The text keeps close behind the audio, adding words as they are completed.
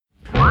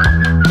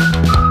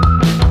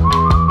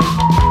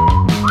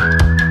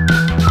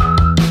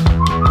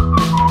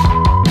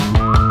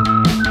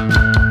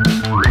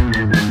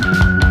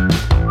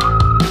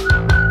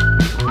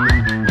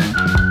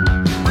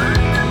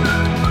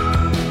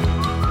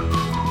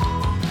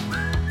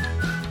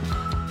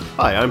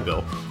Hi, I'm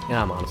Bill, And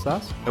I'm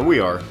Anastas. and we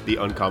are the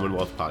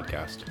Uncommonwealth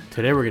Podcast.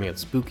 Today we're gonna get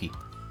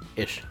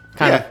spooky-ish.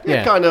 Kind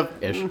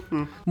of. Ish.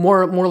 Mm-hmm.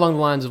 More along the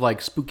lines of like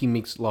spooky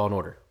meets Law and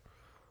Order.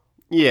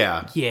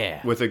 Yeah.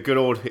 Yeah. With a good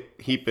old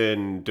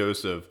heaping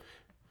dose of...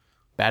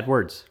 Bad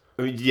words.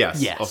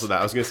 Yes. Yes. Also that.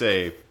 I was going to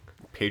say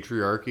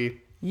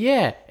patriarchy.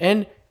 Yeah,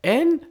 and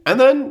then...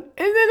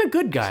 a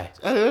good guy.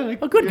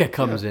 A good guy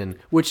comes in,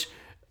 which,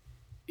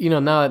 you know,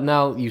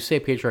 now you say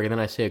patriarchy, then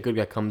I say a good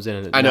guy comes in,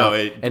 and I know,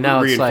 now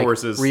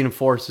reinforces... it's like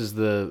reinforces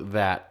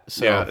that.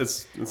 So, yeah,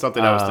 it's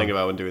something I was thinking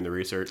about when doing the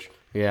research.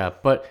 Yeah,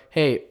 but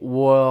hey,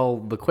 well,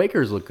 the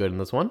Quakers look good in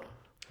this one.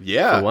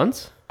 Yeah. For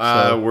once.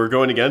 We're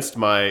going against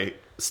my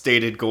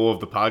stated goal of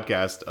the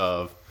podcast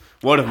of...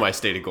 One of my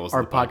stated goals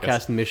Our of the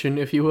podcast. mission,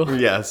 if you will.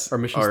 Yes. Our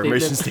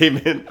mission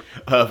statement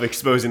of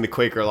exposing the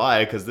Quaker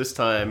lie, because this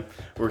time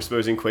we're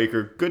exposing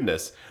Quaker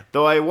goodness.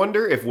 Though I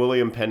wonder if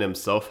William Penn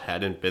himself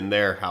hadn't been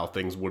there, how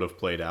things would have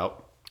played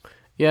out.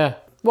 Yeah.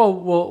 Well,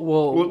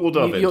 we'll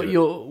delve into it.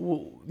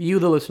 You,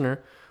 the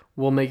listener,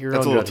 will make your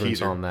own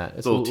judgments on that.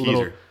 It's a little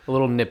teaser. A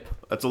little nip.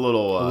 That's a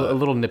little... a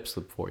little nip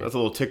slip for you. That's a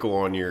little tickle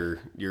on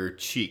your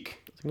cheek.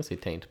 I was going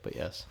to say taint, but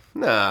yes.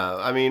 Nah,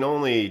 I mean,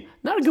 only...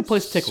 Not a good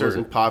place to tickle,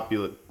 certain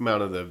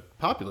amount of the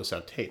populace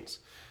have taints.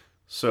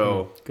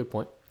 So... Good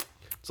point.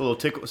 It's a little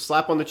tickle,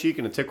 slap on the cheek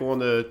and a tickle on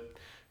the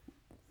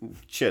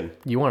chin.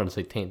 You wanted to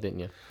say taint, didn't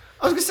you?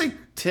 I was going to say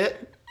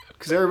tit,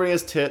 because everybody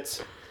has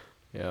tits.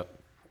 Yeah.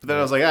 But then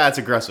I was like, it's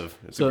aggressive.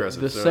 It's so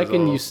aggressive.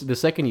 The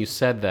second you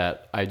said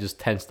that, I just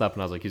tensed up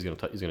and I was like, he's gonna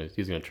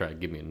try to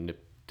give me a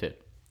nip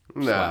tit.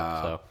 Nah.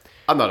 Slap, so.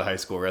 I'm not a high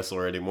school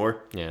wrestler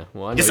anymore. Yeah.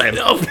 Well, I know. Yes, I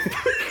know.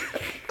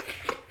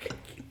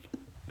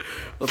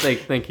 Well,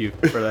 thank you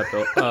for that,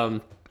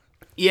 Bill.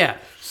 Yeah.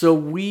 So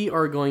we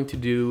are going to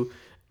do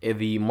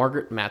the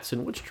Margaret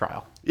Mattson witch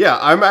trial. Yeah,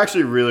 I'm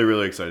actually really,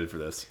 really excited for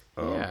this.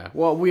 Yeah.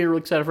 Well, we are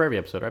excited for every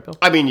episode, right, Bill?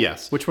 I mean,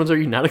 yes. Which ones are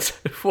you not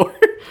excited for?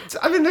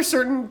 I mean, there's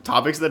certain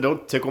topics that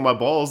don't tickle my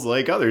balls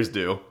like others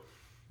do.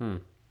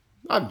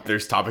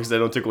 There's topics that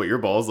don't tickle your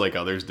balls like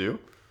others do.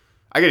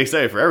 I get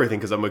excited for everything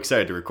because I'm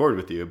excited to record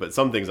with you, but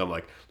some things I'm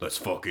like, let's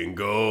fucking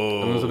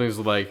go. And some things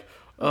are like,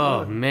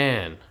 oh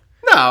man.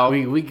 No.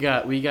 We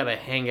got to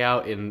hang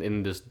out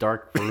in this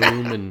dark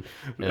room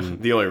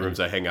and the only rooms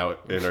I hang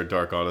out in are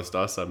dark,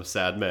 Anastas. I'm a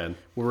sad man.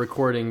 We're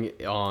recording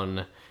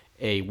on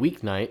a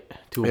weeknight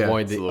to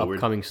avoid the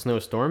upcoming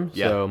snowstorm.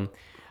 Yeah. So,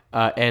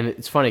 and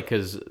it's funny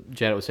because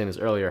Janet was saying this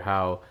earlier,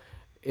 how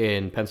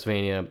in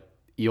Pennsylvania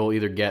you'll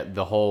either get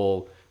the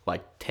whole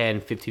like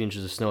 10, 15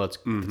 inches of snow that's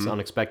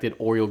unexpected,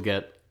 or you'll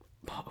get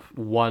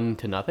 1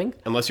 to nothing.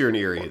 Unless you're in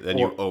Erie, then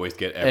you always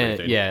get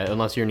everything.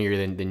 Unless you're in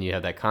Erie, then you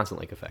have that constant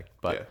lake effect.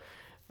 But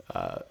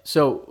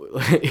so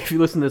if you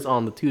listen to this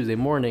on the Tuesday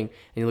morning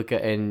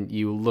and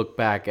you look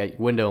back at your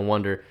window and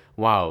wonder,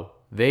 wow,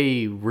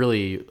 they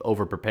really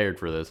over prepared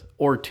for this,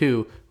 or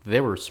 2,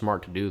 they were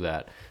smart to do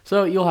that.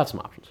 So you'll have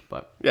some options,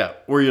 but yeah,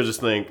 or you'll just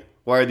think,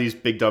 why are these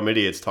big dumb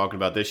idiots talking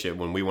about this shit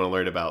when we want to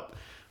learn about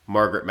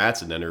Margaret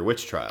Mattson and her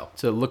witch trial?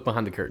 So look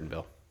behind the curtain,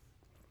 Bill.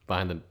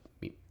 Behind the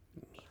meat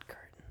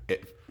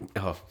curtain.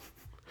 All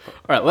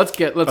right, let's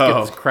get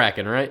this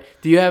cracking. All right.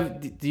 Do you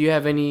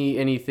have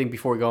anything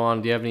before we go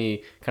on? Do you have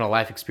any kind of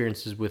life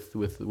experiences with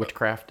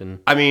witchcraft? And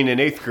I mean, in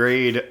 8th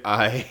grade,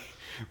 I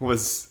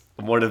was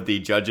one of the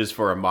judges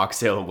for a mock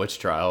Salem witch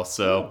trial,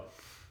 so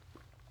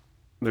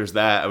there's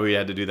that. We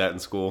had to do that in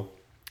school.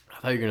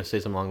 I thought you were going to say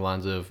something along the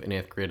lines of, in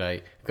 8th grade,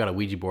 I got a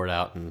Ouija board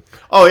out. And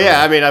oh,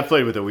 yeah. I mean, I've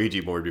played with a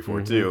Ouija board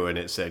before, too, and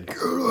it said,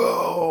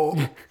 "Go."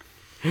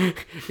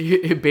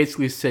 It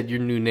basically said your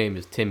new name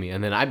is Timmy,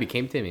 and then I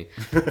became Timmy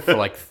for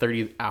like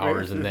 30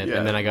 hours, and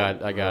then I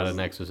got an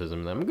exorcism,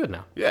 and I'm good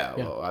now. Yeah,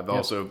 well, I've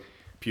also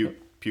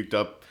puked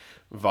up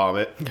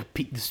vomit.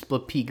 The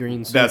split pea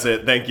green soup. That's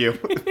it. Thank you.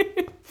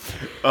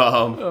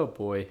 Oh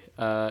boy.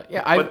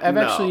 I've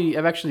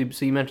actually.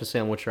 So you mentioned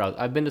Salem witch trials.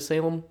 I've been to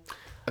Salem.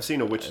 I've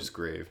seen a witch's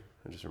grave.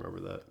 I just remember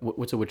that.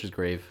 What's a witch's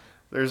grave?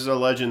 There's a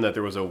legend that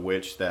there was a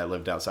witch that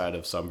lived outside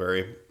of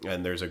Sunbury,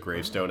 and there's a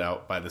gravestone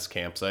out by this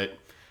campsite.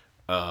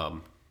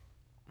 And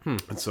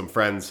some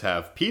friends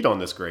have peed on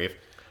this grave.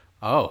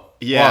 Oh,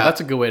 yeah, wow, that's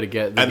a good way to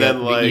get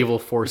the evil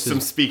forces. Some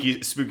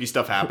spooky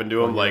stuff happened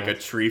to them, like a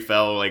tree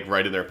fell like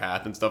right in their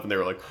path and stuff, and they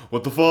were like,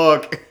 "What the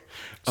fuck?"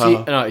 See,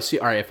 all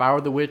right. If I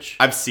were the witch,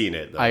 I've seen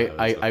it. Though,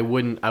 I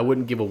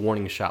wouldn't give a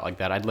warning shot like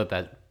that. I'd let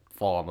that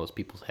fall on those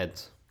people's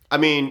heads. I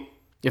mean,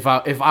 if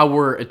I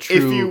were a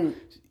true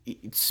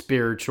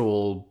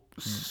spiritual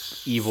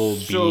evil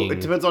being, so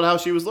it depends on how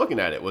she was looking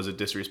at it. Was it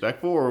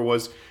disrespectful, or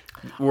was?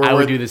 I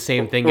would do the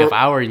same thing if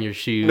I were in your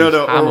shoes.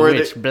 No, I'm or a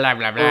witch, blah,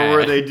 blah, blah. Or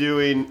were they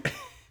doing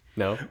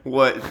no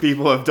what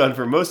people have done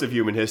for most of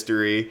human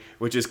history,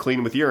 which is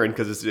clean with urine,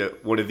 because it's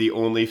one of the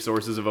only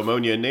sources of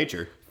ammonia in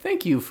nature?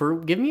 Thank you for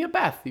giving me a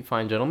bath, you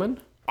fine gentleman.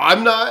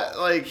 I'm not,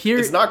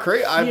 it's not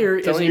crazy. Here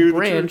is a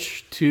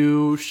branch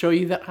to show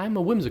you that I'm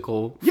a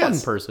whimsical, fun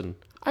person.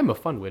 I'm a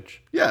fun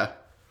witch. Yeah.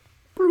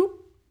 Bloop.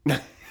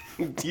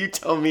 You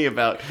tell me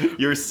about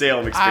your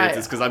Salem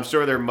experiences, because I'm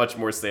sure they're much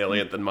more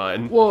salient than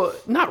mine. Well,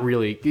 not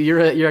really.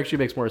 Your actually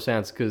makes more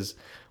sense, because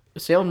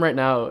Salem right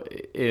now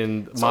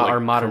in not our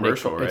like modern day,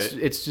 commercial, right?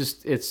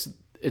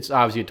 it's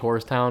obviously a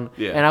tourist town.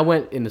 Yeah. And I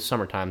went in the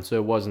summertime, so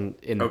it wasn't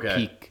in the Okay.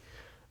 peak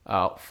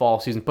fall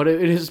season. But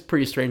it is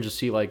pretty strange to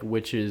see like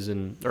witches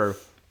or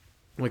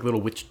like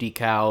little witch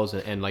decals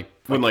and like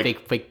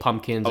fake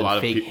pumpkins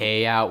and fake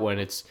hay out when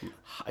it's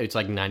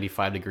like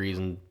 95 degrees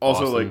in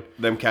Also, Boston. like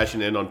them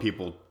cashing in on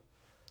people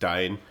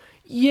dying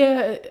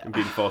Yeah, and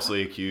being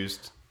falsely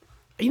accused.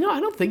 I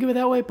don't think of it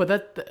that way,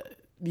 but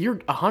you're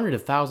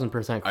 100,000%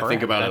 correct. I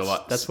think about it a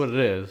lot. That's what it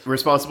is.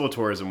 Responsible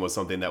tourism was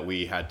something that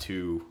we had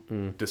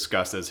to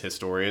discuss as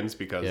historians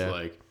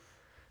because,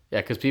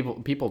 because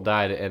people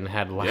died and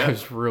had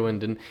lives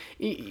ruined, and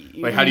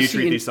how do you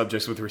treat these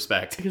subjects with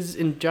respect? Because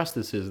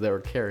injustices that were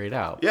carried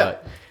out. Yeah.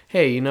 But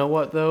hey, you know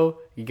what though?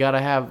 You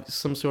gotta have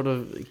some sort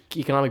of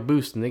economic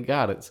boost, and they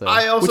got it. So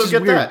I also which is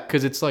get weird, that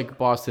because it's like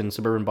Boston,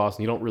 suburban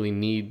Boston. You don't really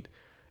need.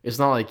 It's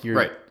not like you're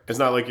Right. It's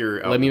not like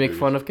you're. Let me make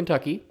fun of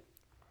Kentucky.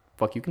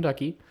 Fuck you,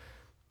 Kentucky.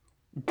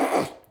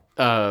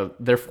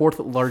 Their fourth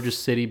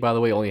largest city, by the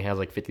way, only has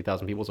like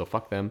 50,000 people, so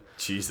fuck them.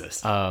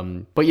 Jesus.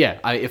 But yeah,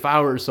 if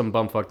I were some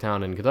bumfuck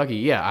town in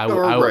Kentucky,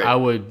 I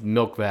would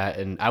milk that,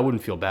 and I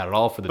wouldn't feel bad at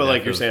all for the. But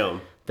like you're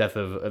saying, death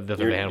of a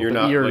animal. You're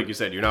not like you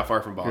said. You're not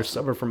far from Boston.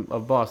 You're a suburb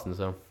of Boston,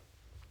 so.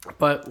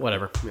 But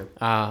whatever.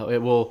 Yeah.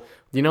 It will.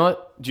 You know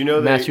what? Do you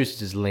know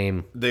Massachusetts is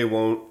lame? They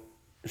won't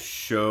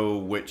show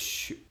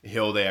which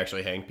hill they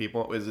actually hang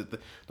people on. Is it the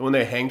one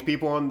they hanged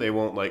people on? They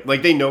won't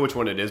like they know which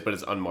one it is, but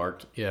it's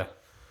unmarked. Yeah.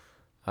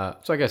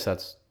 So I guess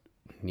that's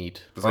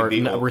neat. It's like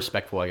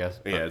respectful, I guess.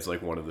 Yeah, it's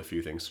like one of the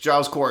few things.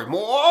 Giles Corey,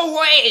 more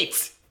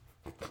weight!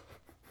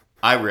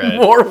 I read.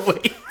 More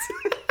weight!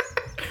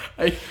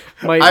 I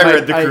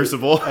read The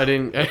Crucible. I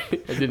didn't.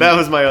 That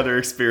was my other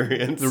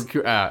experience.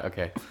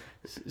 Okay.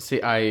 See,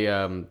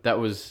 that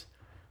was...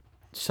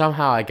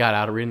 Somehow I got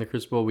out of reading The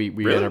Crucible. We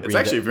really? ended up It's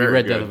actually very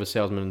read good. Death of a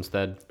Salesman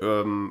instead.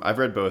 I've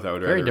read both. I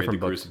would Very rather different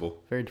read The books.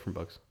 Crucible. Very different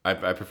books. I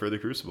prefer The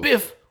Crucible.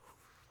 Biff!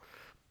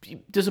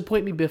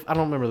 Disappoint me, Biff. I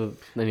don't remember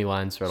any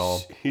lines at all.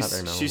 Not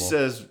very memorable.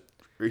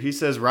 He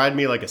says, ride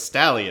me like a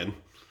stallion.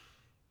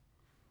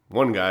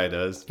 One guy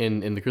does.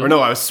 In The Crucible? Or no,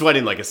 I was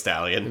sweating like a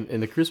stallion.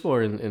 In The Crucible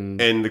or in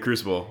The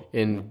Crucible.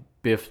 In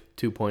Biff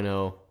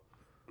 2.0?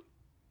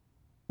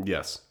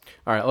 Yes.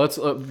 All right, let's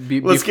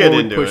get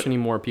into push it. any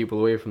more people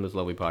away from this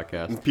lovely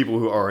podcast. People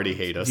who already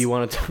hate us. Do you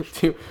want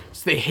to?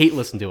 They hate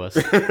listening to us.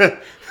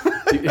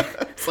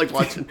 It's like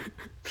watching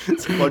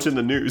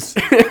the news.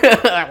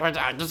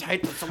 I just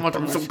hate this so much.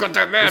 I'm so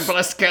goddamn mad, but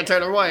I can't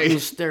turn away. You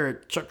stare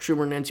at Chuck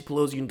Schumer, Nancy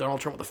Pelosi, and Donald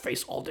Trump with a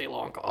face all day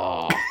long.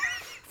 Oh,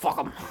 fuck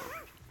them.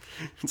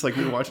 It's like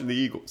me watching the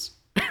Eagles.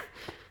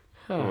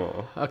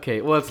 Oh.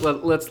 Okay, well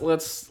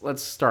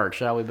let's start,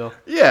 shall we, Bill?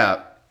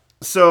 Yeah.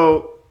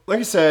 So, like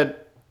I said,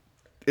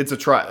 it's a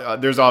trial.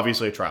 There's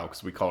obviously a trial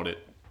because we called it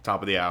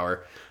top of the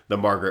hour, the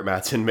Margaret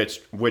Mattson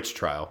witch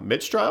trial.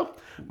 Mitch trial?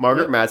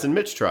 Margaret Mattson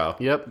Mitch trial.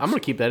 Yep. I'm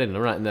gonna keep that in.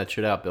 I'm not in that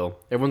shit out, Bill.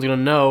 Everyone's gonna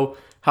know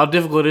how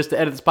difficult it is to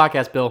edit this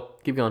podcast, Bill.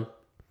 Keep going.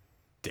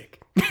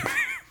 Dick.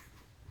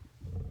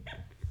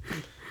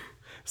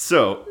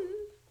 So,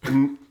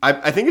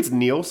 I think it's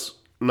Niels,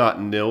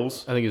 not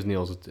Nils. I think it's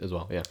Niels as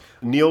well. Yeah.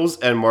 Niels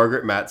and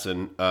Margaret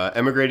Mattson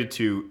emigrated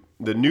to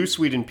the New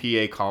Sweden,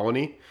 PA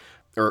colony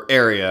or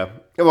area.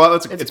 Well,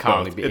 it's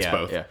colony, both. but It's yeah,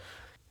 both. Yeah.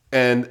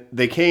 And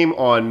they came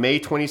on May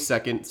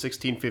 22nd,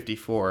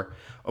 1654,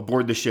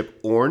 aboard the ship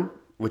Orn,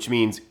 which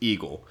means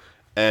eagle,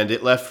 and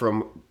it left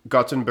from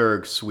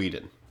Gothenburg,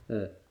 Sweden.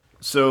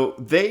 So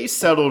they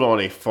settled on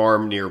a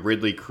farm near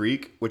Ridley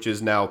Creek, which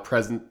is now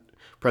present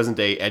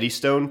day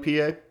Eddystone,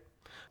 PA.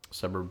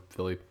 Suburb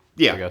Philly.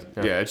 Yeah, I guess.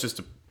 Yeah. It's just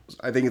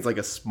I think it's like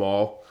a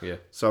small Yeah.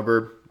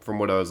 suburb from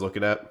what I was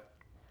looking at.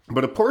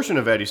 But a portion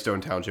of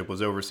Eddystone Township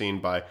was overseen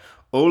by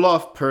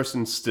Olaf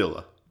Persson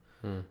Stilla.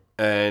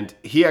 And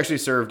he actually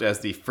served as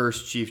the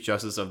first Chief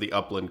Justice of the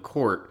Upland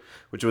Court,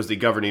 which was the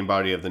governing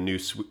body of the New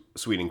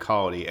Sweden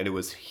colony. And it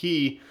was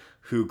he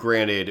who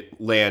granted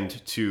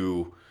land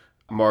to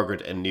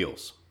Margaret and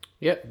Niels.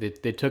 Yeah,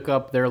 they took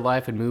up their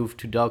life and moved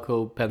to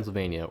Delco,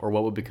 Pennsylvania, or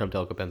what would become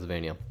Delco,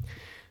 Pennsylvania.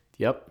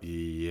 Yep.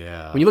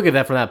 Yeah. When you look at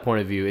that from that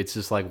point of view, it's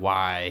just like,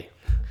 why?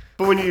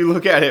 But when you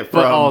look at it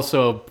from... But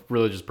also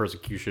religious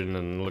persecution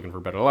and looking for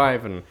a better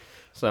life. And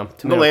so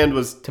the land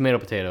was... Tomato,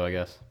 potato, I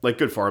guess. Like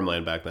good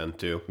farmland back then,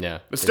 too. Yeah.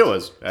 It still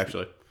is,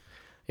 actually.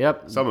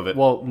 Yep. Some of it.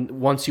 Well,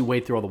 once you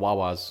wade through all the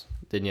Wawas,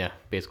 then yeah,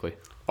 basically.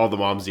 All the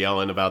moms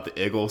yelling about the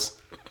Eagles.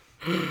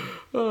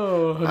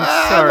 Oh,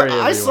 I'm sorry,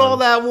 I saw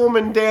that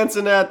woman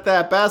dancing at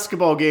that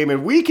basketball game,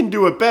 and we can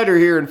do it better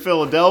here in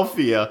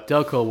Philadelphia.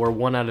 Delco, where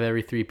 1 out of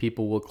every 3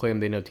 people will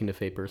claim they know Tina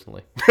Fey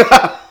personally.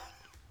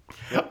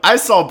 I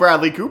saw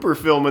Bradley Cooper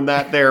filming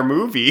that there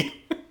movie.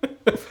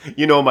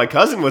 You know, my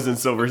cousin was in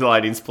Silver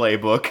Linings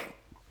Playbook.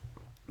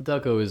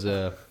 Delco is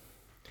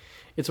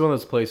it's one of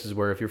those places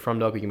where if you're from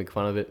Delco, you can make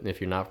fun of it, and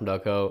if you're not from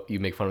Delco, you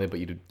make fun of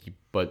it,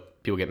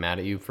 but people get mad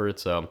at you for it.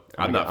 So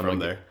I'm not from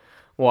there.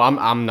 Well,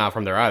 I'm not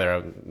from there either.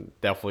 I'm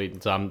definitely.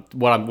 So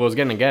what I was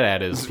going to get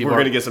at is we're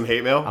going to get some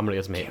hate mail? I'm going to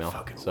get some hate mail.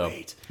 Fucking so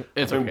wait.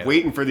 It's I've been okay.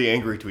 waiting for the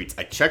angry tweets.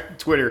 I check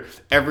Twitter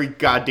every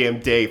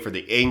goddamn day for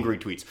the angry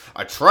tweets.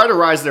 I try to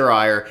rise their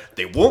ire.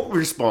 They won't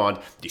respond.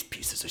 These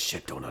pieces of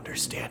shit don't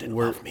understand and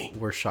love me.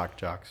 We're shock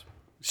jocks.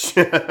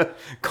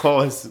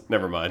 Call us.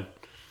 Never mind.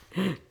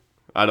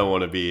 I don't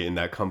want to be in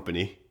that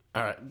company.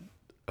 All right.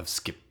 Of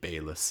Skip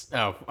Bayless.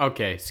 Oh,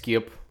 okay.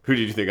 Skip. Who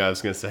did you think I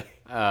was going to say?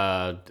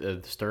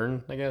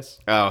 Stern, I guess.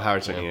 Oh,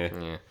 Howard Stern.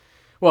 Yeah.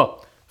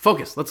 Well,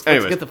 focus. Let's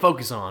get the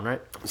focus on,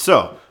 right?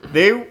 So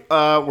they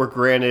were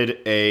granted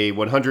a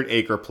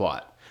 100-acre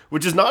plot,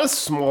 which is not a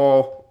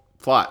small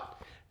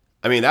plot.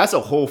 I mean, that's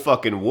a whole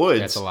fucking woods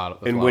That's a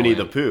lot in Winnie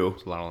the Pooh.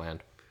 It's a lot of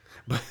land.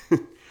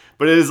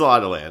 But it is a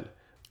lot of land.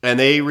 And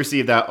they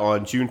received that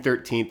on June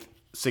 13th,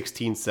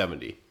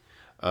 1670.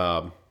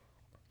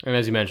 And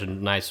as you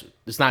mentioned, nice.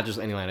 It's not just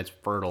any land; it's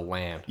fertile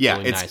land. Yeah,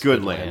 really it's nice,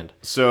 good land.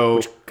 So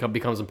which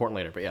becomes important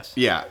later. But yes,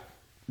 yeah,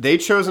 they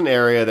chose an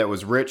area that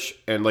was rich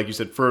and, like you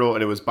said, fertile,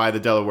 and it was by the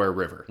Delaware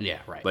River. Yeah,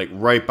 right. Like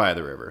right by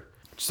the river.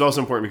 Which is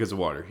also important because of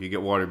water. You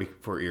get water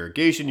for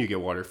irrigation. You get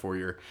water for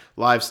your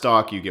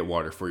livestock. You get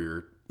water for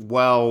your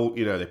well.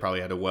 You know, they probably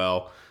had a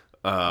well.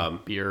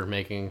 Beer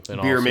making.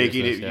 Beer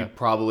making. You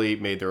probably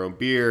made their own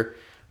beer.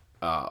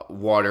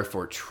 Water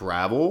for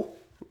travel.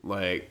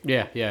 Like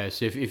yeah.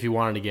 So if you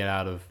wanted to get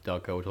out of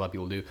Delco, which a lot of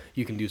people do,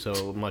 you can do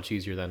so much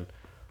easier than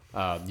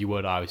you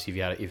would obviously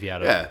if you had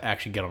to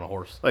actually get on a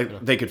horse.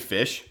 Like they could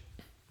fish.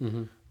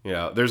 Mm-hmm. You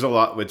know, there's a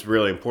lot. What's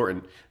really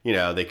important. You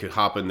know, they could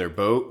hop in their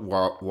boat,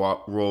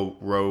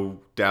 row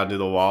down to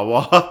the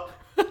Wawa.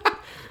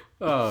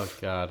 Oh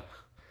God.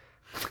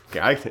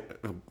 Okay,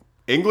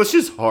 English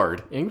is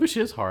hard. English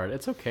is hard.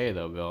 It's okay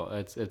though, Bill.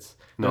 It's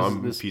no,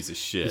 I'm a piece of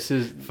shit. This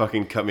is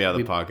fucking cut me out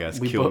of the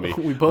podcast. Kill me.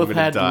 We both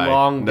had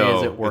long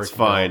days at work. It's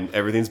fine. Though.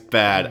 Everything's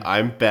bad.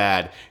 I'm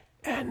bad.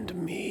 And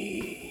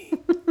me.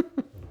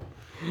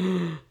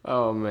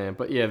 Oh man,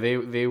 but yeah,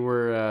 they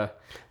were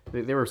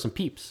some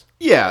peeps.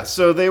 Yeah,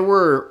 so they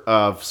were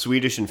of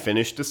Swedish and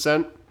Finnish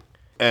descent,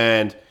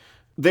 and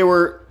they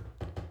were.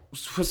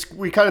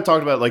 We kind of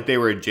talked about like they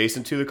were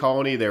adjacent to the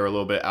colony. They were a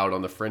little bit out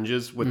on the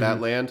fringes with that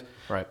land,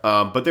 right?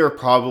 But they were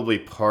probably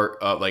part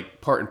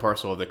and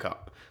parcel of the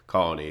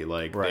colony.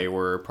 Like they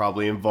were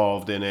probably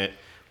involved in it,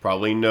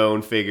 probably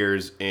known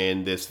figures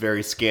in this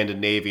very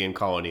Scandinavian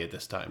colony at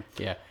this time.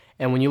 Yeah,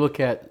 and when you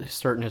look at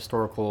certain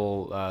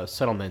historical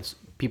settlements,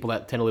 people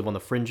that tend to live on the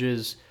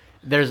fringes,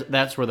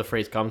 that's where the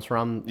phrase comes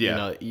from.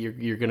 Yeah, you know,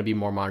 you're going to be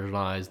more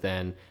marginalized,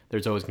 then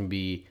there's always going to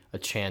be a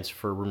chance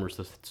for rumors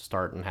to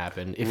start and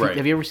happen.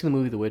 Have you ever seen the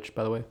movie The Witch,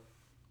 by the way?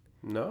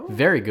 No.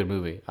 Very good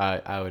movie.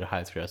 I would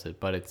highly suggest it,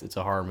 but it's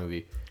a horror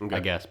movie, I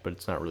guess, but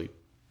it's not really.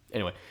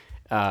 Anyway,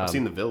 I've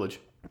seen The Village.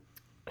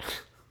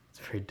 It's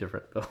very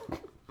different though.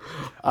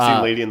 I've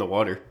seen Lady in the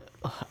Water.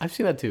 I've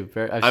seen that too.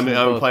 I'm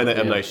implying that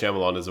M. Night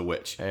Shyamalan is a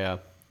witch. Yeah.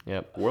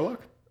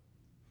 Warlock.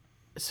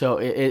 So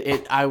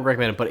I would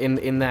recommend it, but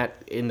in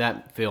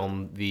that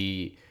film,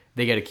 they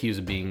get accused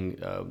of being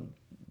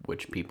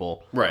witch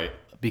people, right?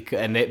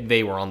 And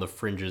they were on the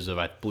fringes of,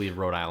 I believe,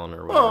 Rhode Island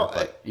or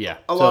whatever. Well,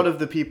 a lot of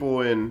the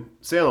people in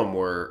Salem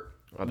were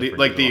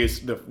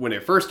when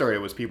it first started,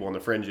 it was people on the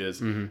fringes,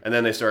 and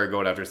then they started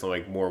going after some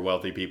like more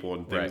wealthy people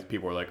and things. Right.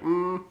 People were like,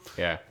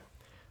 yeah.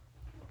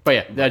 But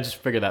yeah, I just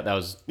figured that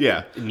was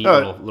a neat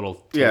little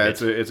tidbit.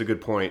 Yeah, it's a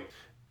good point.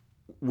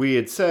 We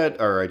had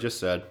said, or I just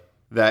said,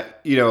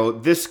 that, you know,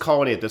 this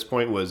colony at this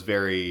point was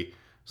very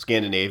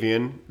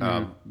Scandinavian.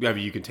 I mean,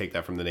 you can take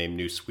that from the name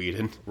New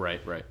Sweden.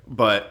 Right.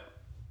 But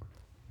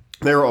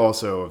they were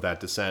also of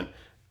that descent.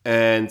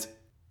 And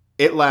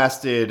it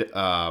lasted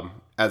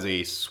as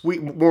a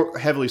more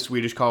heavily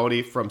Swedish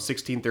colony from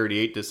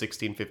 1638 to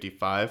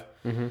 1655.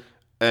 Mm-hmm.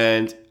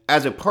 And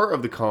as a part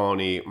of the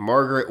colony,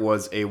 Margaret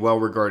was a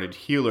well-regarded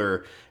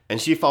healer,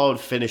 and she followed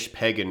Finnish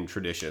pagan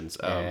traditions.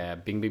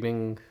 Bing, bing,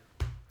 bing.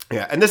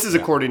 Yeah, and this is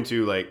according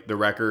to like the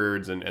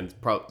records and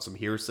some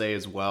hearsay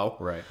as well.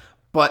 Right.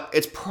 But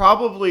it's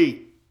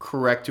probably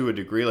correct to a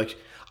degree. Like,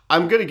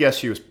 I'm gonna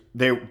guess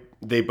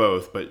they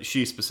both, but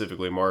she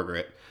specifically,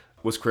 Margaret,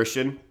 was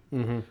Christian.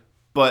 Mm-hmm.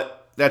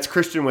 But that's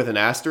Christian with an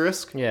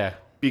asterisk. Yeah.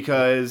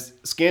 Because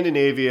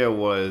Scandinavia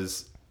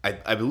was,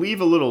 I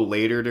believe, a little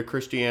later to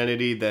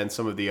Christianity than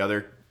some of the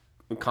other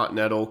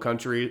continental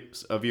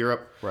countries of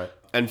Europe. Right.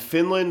 And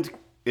Finland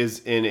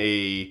is in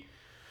a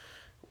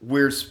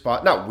weird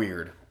spot. Not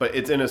weird, but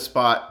it's in a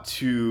spot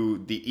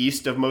to the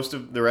east of most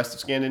of the rest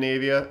of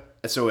Scandinavia.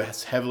 So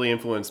it's heavily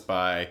influenced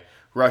by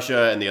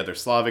Russia and the other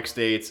Slavic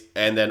states,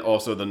 and then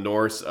also the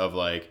Norse of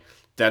like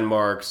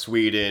Denmark,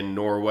 Sweden,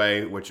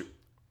 Norway, which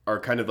are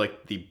kind of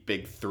like the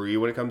big three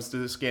when it comes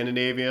to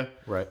Scandinavia.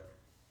 Right.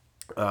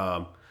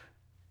 I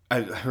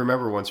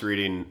remember once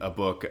reading a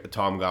book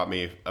Tom got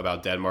me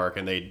about Denmark,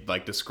 and they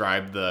like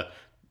described the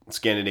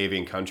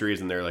Scandinavian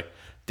countries, and they're like,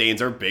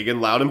 Danes are big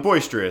and loud and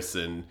boisterous,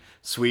 and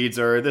Swedes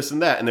are this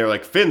and that, and they're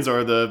like, Finns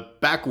are the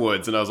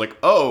backwoods, and I was like,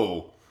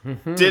 oh,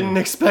 Didn't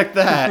expect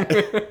that.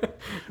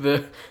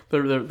 the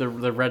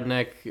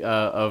redneck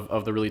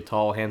of the really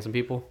tall, handsome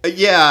people.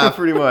 Yeah,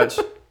 pretty much.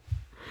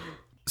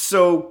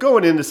 So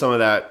going into some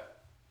of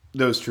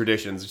those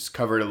traditions, just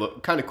covered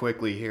kind of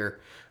quickly here,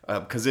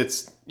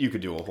 because you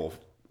could do a whole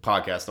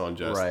podcast on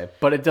just right,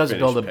 but it does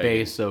Finnish build a pagan.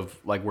 base of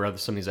like where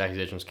some of these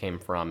accusations came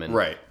from, and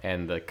Right.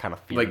 and the kind of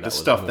fear like that the was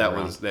stuff moving that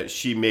around. was that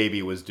she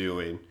maybe was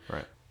doing.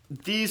 Right.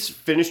 These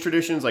Finnish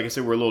traditions, like I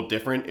said, were a little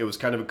different. It was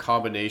kind of a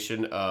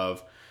combination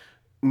of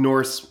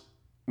Norse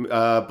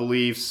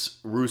beliefs,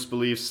 Rus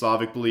beliefs,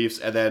 Slavic beliefs,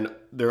 and then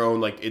their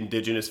own like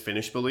indigenous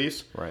Finnish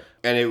beliefs. Right.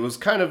 And it was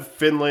kind of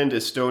Finland,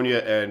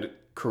 Estonia, and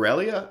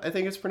Karelia, I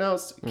think it's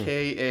pronounced.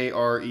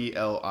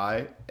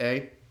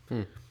 Karelia.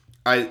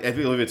 I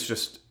believe it's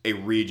just a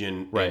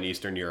region in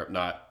Eastern Europe,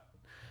 not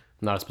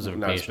Not a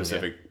specific a nation,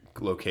 specific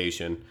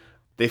location.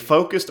 They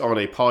focused on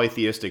a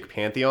polytheistic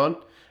pantheon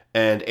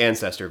and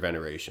ancestor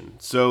veneration.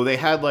 So they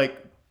had like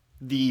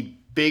the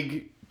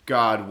big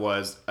god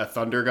was a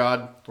thunder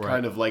god,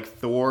 kind of like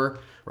Thor,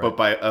 but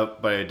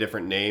by a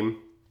different name.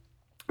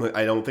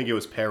 I don't think it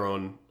was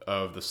Perun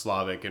of the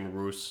Slavic and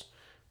Rus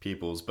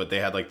peoples, but they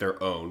had like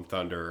their own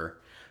thunderer.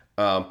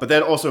 But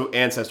then also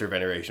ancestor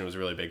veneration was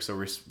really big. So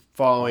we're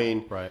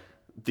following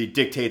the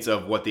dictates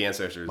of what the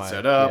ancestors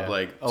set up,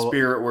 like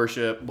spirit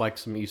worship, like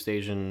some East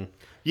Asian.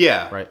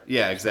 Yeah, Right.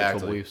 Yeah,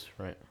 exactly. Beliefs,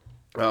 right.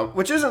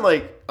 Which isn't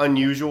like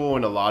unusual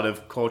in a lot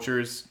of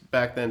cultures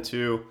back then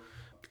too.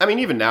 I mean,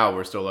 even now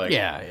we're still like,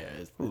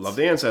 love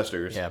the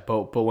ancestors. Yeah,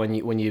 but when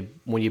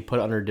you put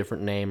it under a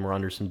different name or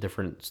under some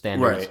different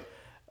standards,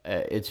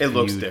 it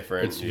looks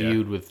different. It's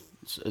viewed with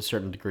a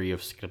certain degree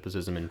of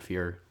skepticism and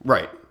fear.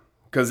 Right,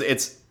 because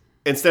it's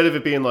instead of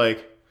it being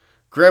like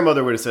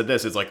grandmother would have said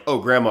this, it's like, oh,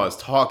 grandma is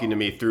talking to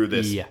me through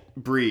this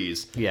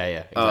breeze. Yeah,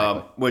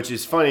 exactly. Which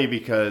is funny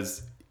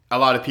because a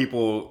lot of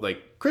people,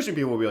 like Christian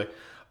people, will be like,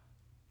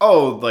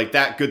 oh, like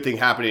that good thing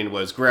happening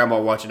was grandma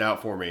watching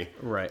out for me.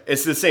 Right.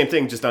 It's the same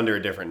thing, just under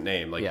a different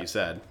name, like you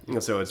said.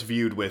 And so it's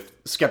viewed with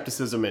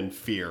skepticism and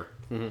fear.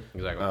 Mm-hmm.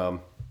 Exactly.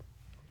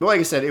 But like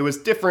I said, it was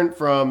different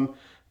from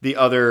the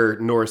other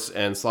Norse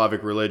and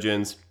Slavic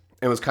religions.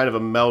 It was kind of a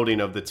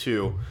melding of the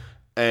two.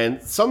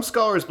 And some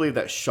scholars believe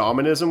that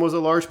shamanism was a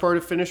large part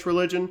of Finnish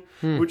religion,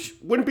 which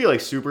wouldn't be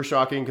like super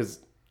shocking because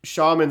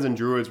shamans and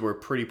druids were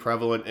pretty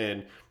prevalent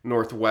in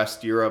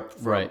Northwest Europe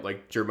from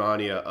like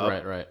Germania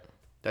up. Right.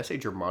 Did I say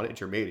Germania?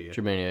 Germania.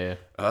 Germania,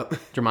 yeah.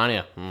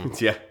 Germania.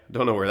 Yeah,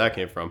 don't know where that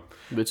came from.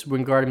 It's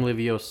Wingardium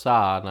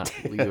Leviosa, not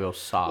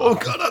Leviosa. Oh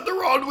god, I'm the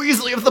Ron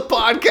Weasley of the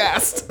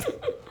podcast.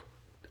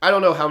 I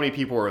don't know how many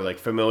people are like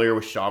familiar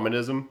with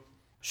shamanism.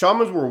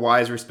 Shamans were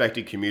wise,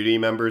 respected community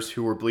members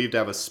who were believed to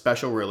have a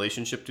special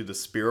relationship to the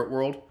spirit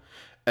world,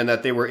 and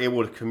that they were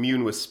able to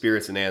commune with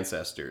spirits and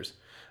ancestors.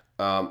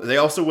 They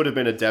also would have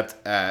been adept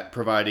at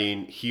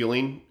providing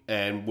healing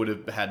and would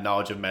have had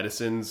knowledge of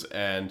medicines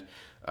and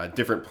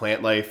different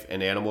plant life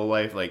and animal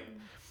life. Like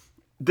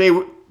they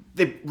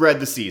read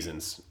the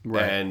seasons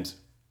and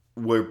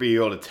would be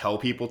able to tell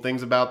people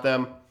things about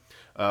them.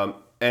 And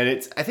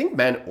it's, I think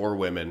men or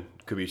women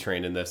could be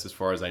trained in this as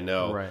far as I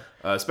know,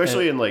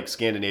 especially in like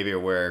Scandinavia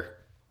where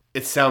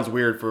it sounds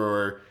weird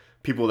for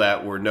people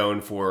that were known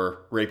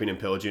for raping and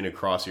pillaging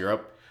across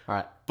Europe.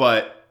 Right.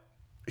 But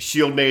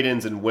shield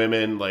maidens and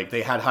women, like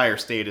they had higher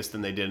status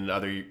than they did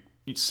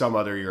in some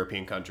other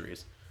European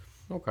countries.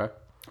 Okay.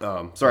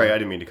 Sorry, I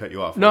didn't mean to cut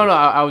you off. No,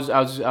 I was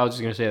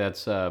just gonna say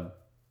that's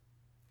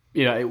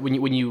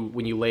when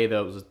you lay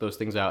those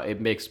things out,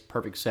 it makes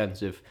perfect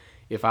sense.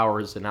 If I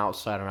was an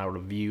outsider and I were to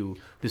view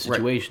the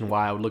situation,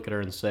 why I would look at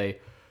her and say,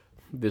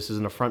 "This is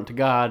an affront to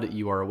God.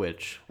 You are a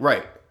witch."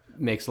 Right.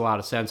 Makes a lot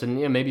of sense.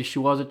 And maybe she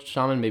was a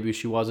shaman. Maybe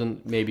she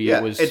wasn't. Maybe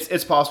it was.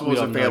 It's possible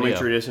it's a family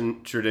idea.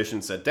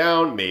 tradition set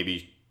down.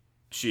 Maybe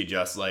she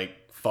just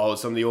like followed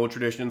some of the old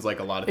traditions, like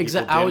a lot of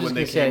people did I was when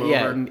just they gonna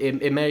came say,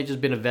 over. it may have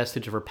just been a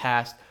vestige of her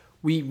past.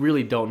 We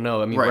really don't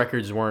know. I mean,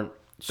 records weren't.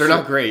 They're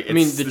not great. I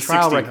mean, It's the the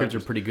trial 1600s. records are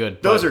pretty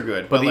good. Those are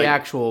good, But but the like,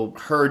 actual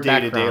her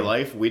day-to-day background,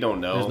 life, we don't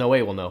know. there's no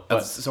way we'll know.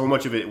 But So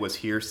much of it was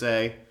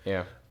hearsay.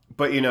 yeah.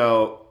 But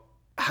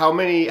how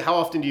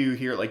often do you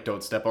hear like,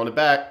 don't step on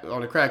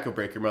a crack, you'll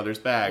break your mother's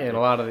back? And a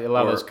lot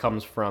of this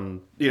comes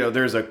from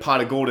there's a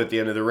pot of gold at the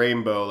end of the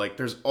rainbow. Like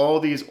there's all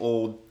these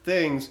old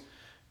things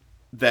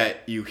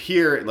that you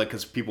hear, like,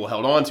 because people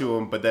held on to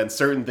them, but then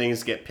certain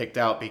things get picked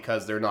out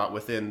because they're not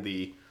within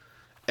the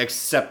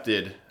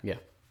accepted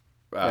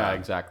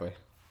exactly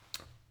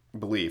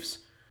beliefs.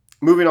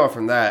 Moving on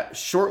from that,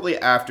 shortly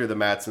after the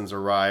Mattsons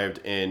arrived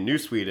in New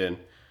Sweden,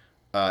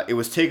 it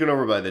was taken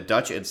over by the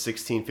Dutch in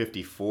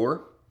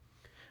 1654.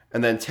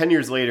 And then 10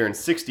 years later, in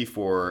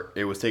 64,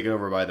 it was taken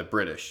over by the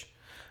British.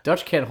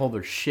 Dutch can't hold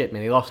their shit,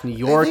 man. They lost New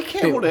York. They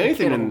can't hold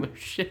anything hold their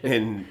shit.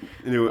 in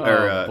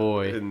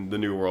the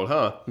New World,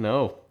 huh?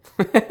 No.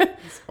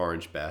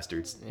 Orange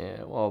bastards.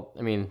 Yeah, well,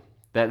 I mean,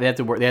 they have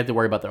to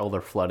worry about all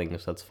their flooding,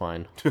 so that's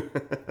fine.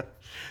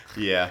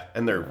 Yeah,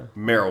 and their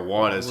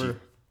marijuanas, you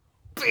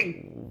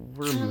big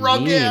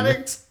drug mean.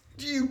 addicts,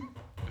 you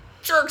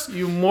jerks.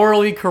 You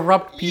morally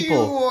corrupt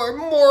people. You are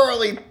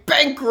morally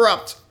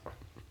bankrupt.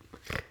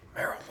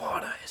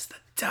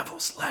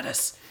 devil's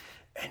lettuce,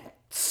 and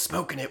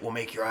smoking it will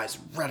make your eyes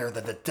redder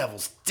than the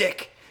devil's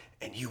dick,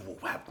 and you will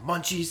have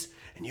munchies,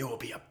 and you will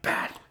be a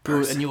bad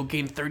person. And you'll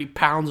gain 30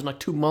 pounds in like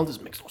 2 months.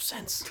 This makes no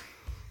sense.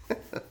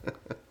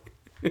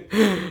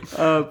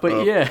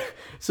 Yeah,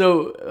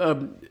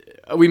 so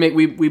we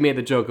made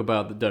the joke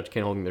about the Dutch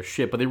can't holding their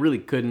shit, but they really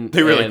couldn't.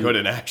 They really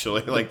couldn't,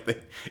 actually.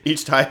 Like,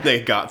 each time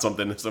they got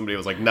something, somebody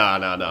was like,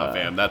 nah,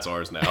 fam, that's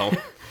ours now.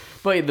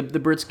 But the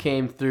Brits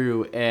came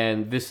through,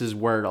 and this is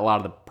where a lot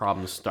of the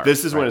problems start.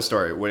 This is when it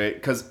started.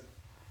 Because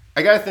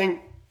I gotta think,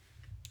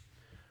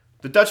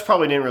 the Dutch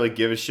probably didn't really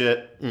give a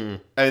shit. I mean,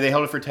 they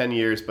held it for 10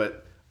 years,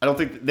 but I don't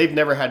think they've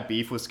never had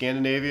beef with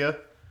Scandinavia.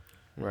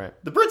 Right.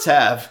 The Brits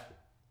have.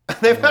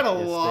 They've had a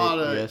lot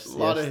of history.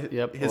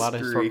 A lot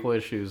of historical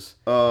issues.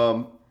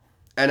 And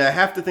I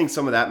have to think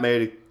some of that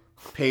made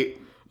pay. I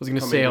was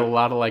gonna say a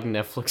lot of like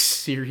Netflix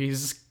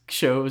series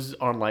shows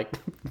on like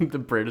the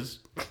British.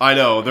 I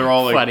know they're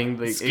all like fighting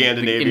the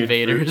Scandinavian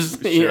invaders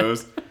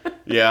shows.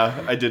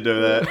 Yeah, I did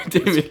know that. I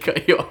didn't mean to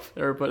cut you off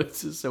there, but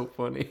it's just so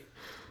funny.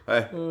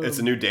 It's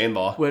a new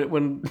Danelaw.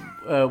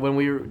 When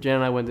we were Jen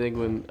and I went to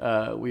England,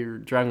 we were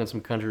driving on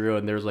some country road,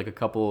 and there was like a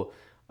couple.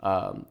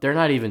 They're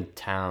not even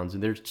towns,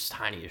 and they're just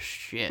tiny as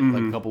shit.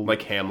 Like a couple,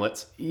 like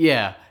hamlets.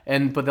 Yeah,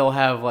 but they'll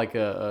have like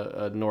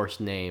a Norse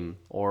name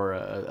or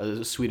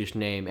a Swedish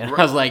name, and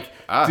I was like,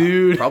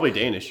 dude, probably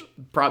Danish.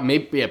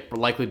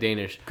 Likely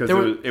Danish because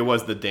it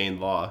was the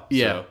Danelaw.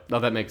 Yeah, no,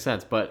 that makes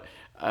sense, but.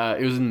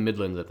 It was in the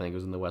Midlands, I think. It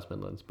was in the West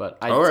Midlands. But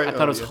I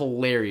thought it was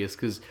hilarious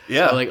because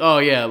like, oh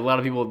yeah, a lot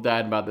of people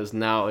died about this.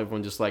 Now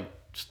everyone just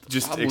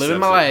living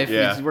my life.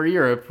 Yeah. We're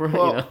Europe.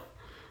 Well,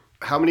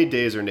 how many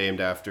days are named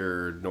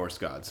after Norse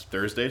gods?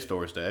 Thursday's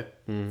Thor's Day.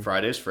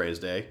 Friday's Frey's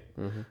Day.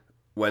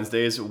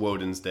 Wednesday's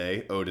Woden's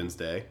Day, Odin's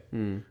Day.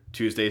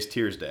 Tuesday's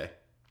Tyr's Day.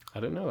 I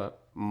didn't know that.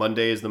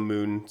 Monday is the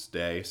Moon's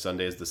Day.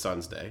 Sunday is the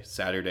Sun's Day.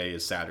 Saturday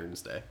is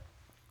Saturn's Day.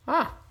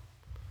 I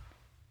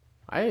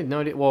had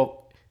no idea. Well,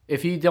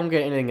 if you don't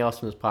get anything else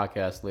from this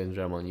podcast, ladies and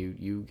gentlemen,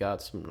 you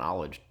got some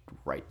knowledge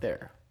right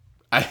there.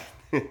 I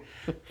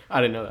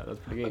didn't know that. That's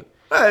pretty good.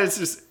 It's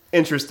just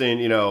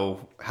interesting,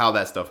 how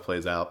that stuff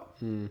plays out.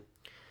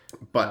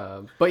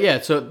 But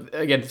yeah, so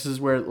again, this is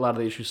where a lot of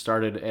the issues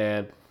started,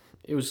 and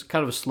it was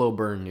kind of a slow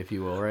burn, if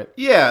you will, right?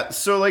 Yeah,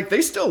 so like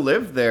they still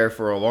lived there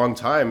for a long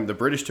time. The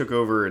British took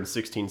over in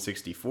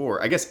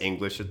 1664. I guess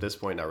English at this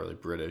point, not really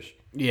British.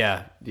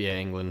 Yeah,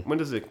 England. When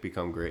does it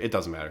become great? It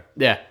doesn't matter.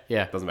 Yeah.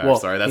 Doesn't matter. Well,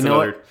 sorry, that's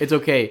another. It's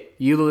okay.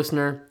 You, the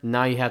listener,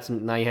 now you had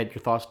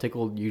your thoughts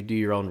tickled. You do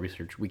your own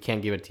research. We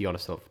can't give it to you on a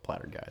silver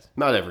platter, guys.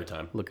 Not every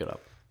time. Look it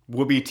up.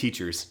 We'll be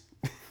teachers.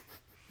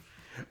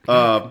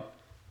 But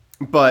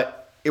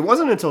it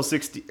wasn't until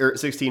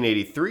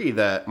 1683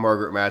 that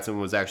Margaret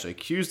Mattson was actually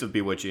accused of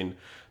bewitching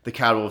the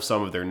cattle of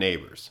some of their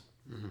neighbors.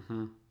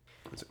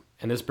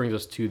 And this brings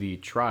us to the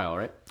trial,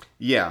 right?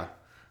 Yeah.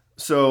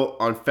 So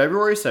on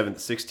February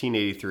 7th,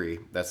 1683,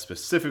 that's the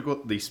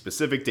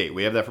specific date.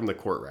 We have that from the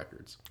court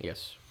records.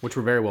 Yes, which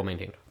were very well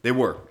maintained. They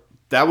were.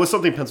 That was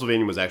something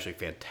Pennsylvania was actually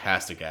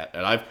fantastic at.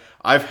 And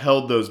I've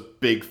held those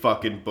big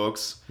fucking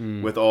books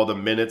with all the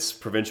minutes,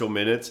 provincial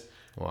minutes.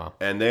 Wow.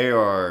 And they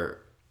are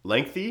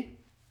lengthy,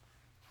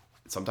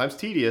 sometimes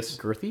tedious.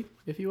 Girthy,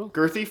 if you will.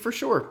 Girthy for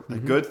sure.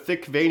 Good,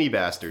 thick, veiny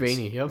bastards.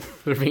 Veiny, yep.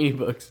 They're veiny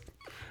books.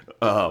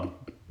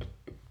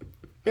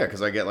 Yeah,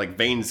 because I get like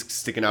veins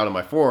sticking out of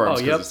my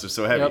forearms because it's just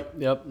so heavy.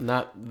 Yep.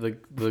 Not the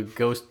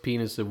ghost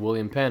penis of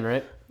William Penn,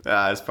 right?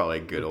 That's probably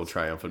a good old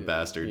triumphant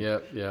bastard.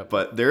 Yep.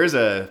 But there is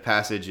a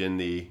passage in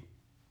the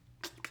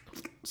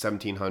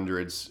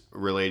 1700s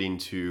relating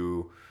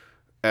to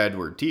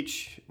Edward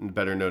Teach,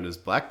 better known as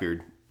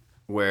Blackbeard,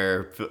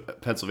 where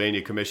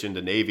Pennsylvania commissioned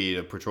a navy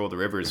to patrol the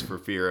rivers for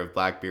fear of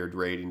Blackbeard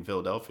raiding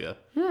Philadelphia.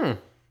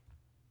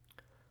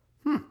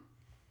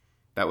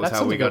 That was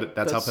how we got it.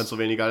 That's how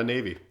Pennsylvania got a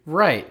navy.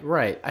 Right.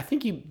 I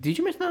think did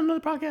you mention that on another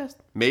podcast?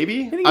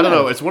 Maybe. I don't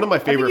know. It's one of my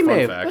favorite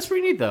fun facts. That's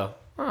pretty neat, though.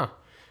 Huh.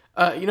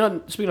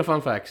 Speaking of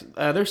fun facts,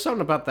 there's something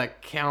about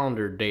that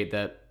calendar date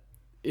that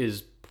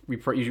is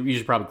you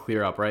should probably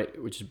clear up, right?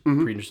 Which is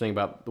pretty interesting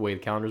about the way the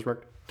calendars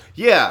work.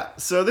 Yeah.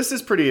 So this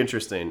is pretty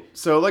interesting.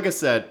 So like I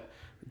said,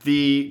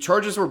 the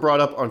charges were brought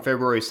up on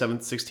February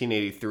 7th,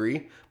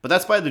 1683, but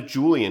that's by the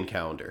Julian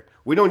calendar.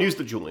 We don't use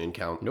the Julian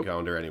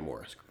calendar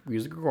anymore. We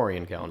use the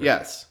Gregorian calendar.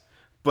 Yes.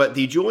 But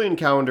the Julian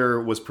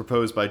calendar was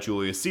proposed by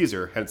Julius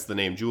Caesar, hence the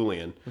name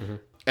Julian.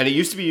 And it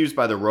used to be used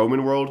by the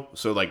Roman world,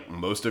 so like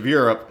most of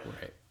Europe.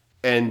 Right.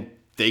 And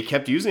they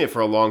kept using it for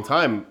a long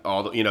time,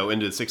 into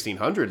the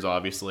 1600s,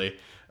 obviously,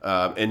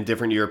 in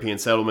different European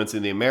settlements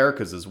in the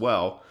Americas as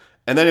well.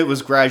 And then it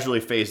was gradually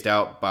phased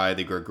out by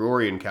the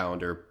Gregorian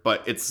calendar,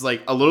 but it's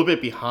like a little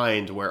bit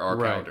behind where our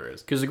calendar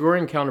is. Because the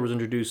Gregorian calendar was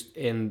introduced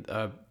in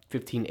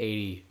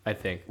 1580, I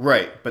think.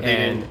 Right, but they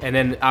didn't. And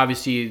then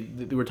obviously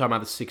we were talking about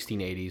the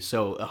 1680s,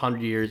 so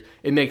 100 years.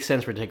 It makes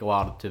sense for it to take a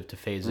while to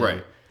phase in.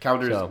 Right.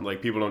 Calendars,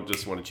 people don't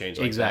just want to change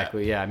like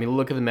exactly, yeah. I mean,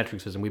 look at the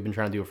metric system. We've been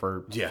trying to do it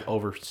for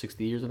over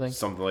 60 years, I think.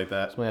 Something like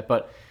that.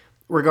 But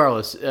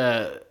regardless,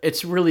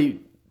 it's really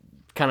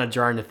kind of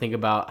jarring to think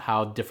about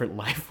how different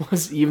life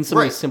was, even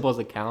something as simple as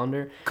a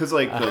calendar. Because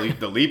like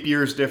the leap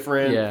year is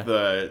different. Yeah.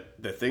 The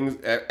things,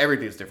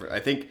 everything's different. I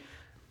think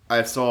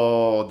I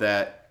saw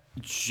that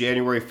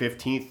January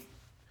 15th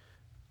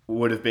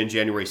would have been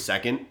January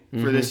 2nd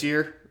for this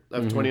year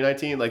of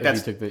 2019. Like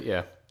that's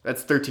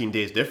that's 13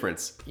 days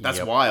difference.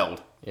 That's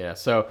wild. Yeah.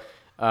 So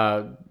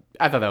I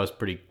thought that was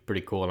pretty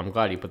cool, and I'm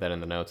glad you put that in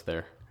the notes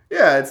there.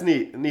 Yeah, it's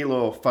neat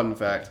little fun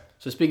fact.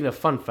 So speaking of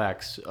fun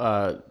facts,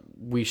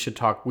 we should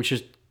talk.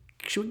 Should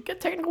we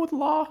get technical with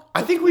law?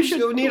 I think we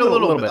should need a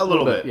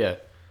little bit. Yeah.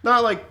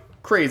 Not like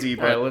crazy,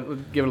 but All right,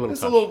 let's give it a little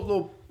touch.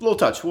 A little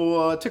touch.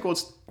 We'll tickle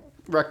its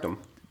rectum.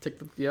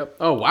 Yep.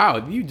 Oh wow,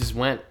 you just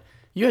went.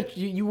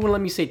 You wouldn't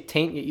let me say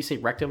taint, yet you say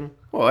rectum.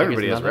 Well,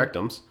 everybody has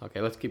rectums.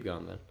 Okay, let's keep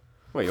going then.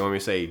 Wait, you want me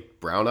to say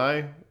brown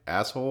eye,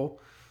 asshole,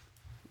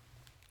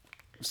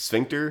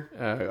 sphincter?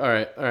 All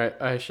right.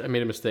 I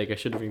made a mistake. I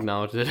should have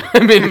acknowledged it. I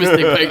made a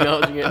mistake by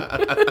acknowledging it.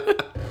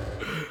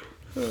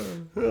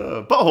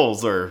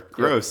 Buttholes are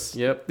gross.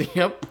 Yep.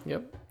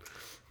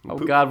 Oh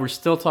God, we're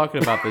still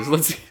talking about this.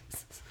 Let's.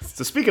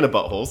 So speaking of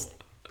buttholes,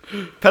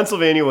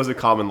 Pennsylvania was a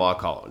common law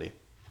colony.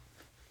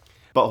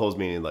 Buttholes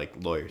meaning like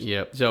lawyers.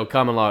 Yep. So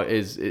common law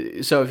is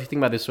so if you think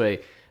about it this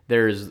way,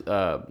 there's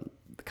the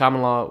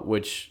common law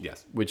which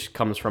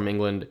comes from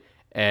England,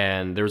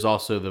 and there's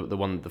also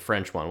the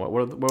French one. What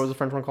was the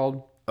French one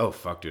called? Oh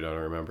fuck, dude, I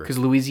don't remember. Because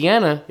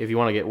Louisiana, if you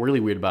want to get really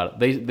weird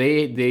about it,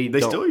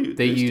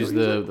 they use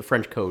the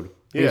French code.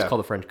 It's called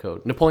the French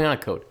Code,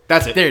 Napoleonic Code.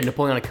 That's it. There,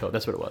 Napoleonic Code.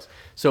 That's what it was.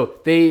 So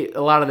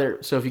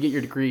so if you get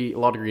your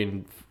law degree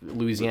in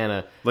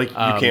Louisiana, like you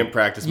can't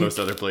practice most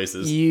other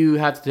places. You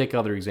have to take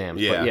other exams.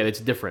 Yeah, but it's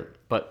different.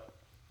 But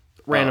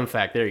random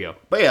fact. There you go.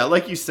 But yeah,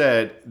 like you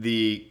said,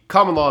 the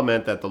common law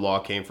meant that the law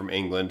came from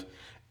England,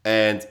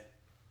 and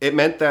it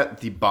meant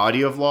that the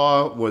body of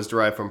law was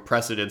derived from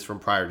precedents from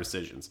prior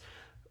decisions.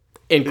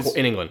 In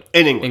England.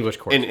 English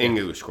court.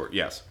 English court,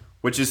 yes.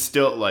 Which is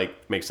still,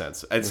 like, makes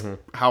sense. It's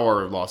how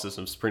our law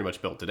system is pretty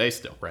much built today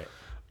still. Right.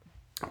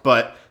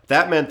 But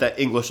that meant that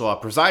English law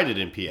presided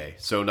in PA.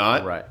 So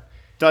not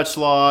Dutch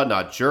law,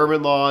 not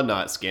German law,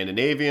 not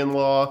Scandinavian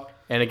law.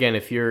 And again,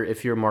 if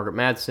you're Margaret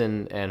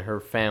Mattson and her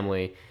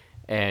family,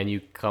 and you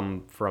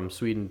come from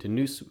Sweden to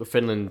New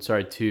Sweden,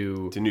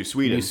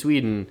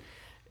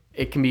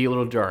 it can be a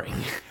little jarring.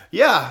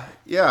 Yeah.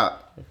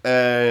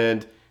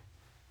 And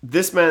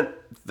this meant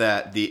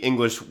that the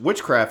English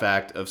Witchcraft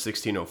Act of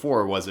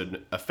 1604 was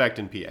in effect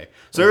in PA.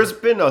 So there's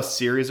been a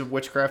series of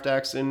witchcraft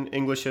acts in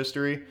English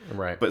history.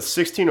 Right. But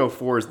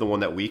 1604 is the one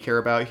that we care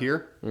about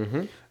here.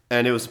 Mm-hmm.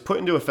 And it was put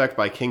into effect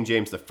by King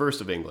James I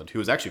of England, who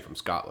was actually from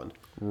Scotland.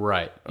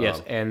 Right.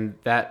 Yes. And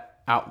that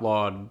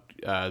outlawed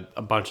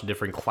a bunch of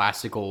different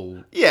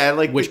classical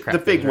witchcraft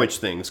the big witch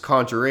things.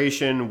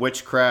 Conjuration,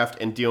 witchcraft,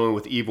 and dealing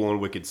with evil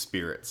and wicked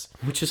spirits.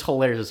 Which is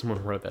hilarious that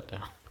someone wrote that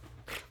down.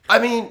 I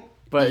mean...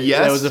 But yes,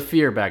 that was a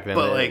fear back then.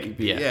 But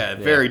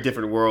very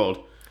different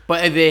world.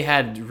 But they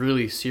had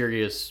really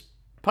serious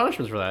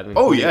punishments for that.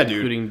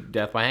 Including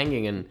death by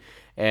hanging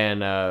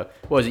and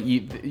what was it?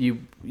 You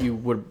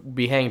would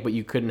be hanged, but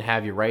you couldn't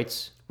have your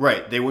rights.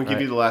 Right. They wouldn't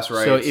give you the last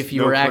rites. So if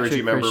you were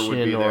actually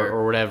Christian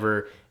or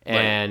whatever,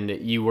 and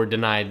you were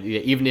denied,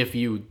 even if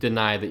you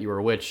denied that you were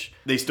a witch,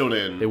 they still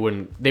didn't. They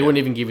wouldn't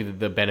even give you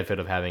the benefit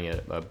of having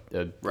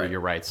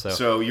your rights.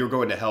 So you're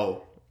going to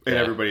hell. In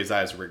everybody's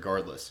eyes,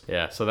 regardless.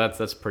 Yeah, so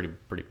that's pretty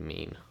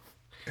mean.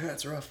 Yeah,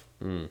 that's rough.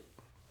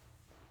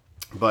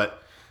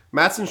 But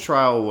Mattson's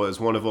trial was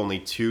one of only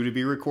 2 to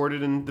be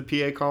recorded in the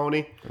PA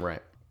colony.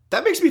 Right.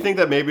 That makes me think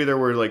that maybe there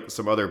were like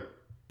some other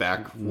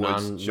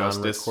backwoods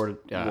justice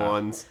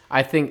ones.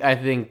 I think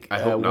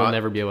we'll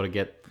never be able to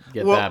get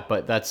that,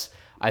 but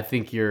I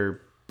think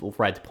you're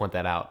right to point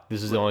that out.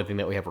 This is the only thing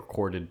that we have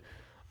recorded.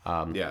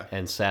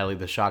 And sadly,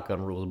 the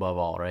shotgun rules above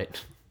all,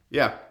 right?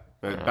 Yeah.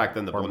 Back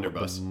then, the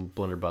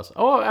blunderbuss.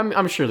 Oh,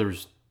 I'm sure there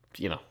was,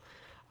 the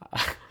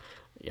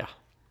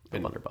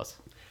blunderbuss.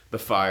 The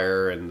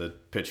fire and the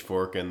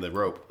pitchfork and the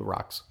rope. The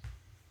rocks.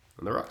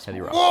 And the rocks.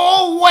 Heavy rocks.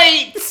 Oh,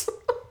 wait!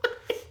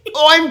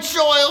 I'm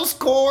Giles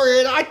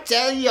Corrin. I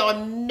tell you,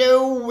 I'm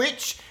no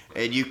witch.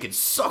 And you can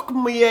suck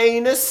me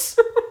anus.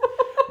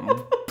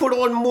 Put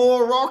on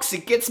more rocks.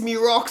 It gets me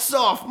rocks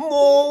off.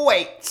 More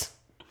weight.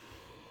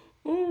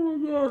 Oh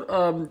my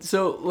god.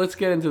 So let's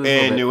get into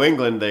this. In New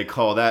England, they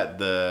call that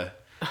the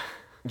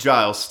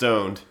Giles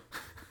Stoned.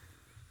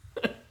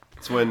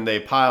 It's when they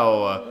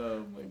pile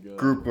a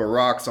group of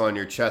rocks on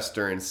your chest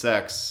during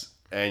sex,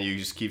 and you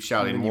just keep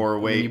shouting more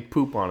weight. You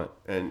poop on it.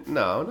 And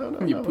no.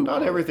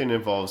 Not everything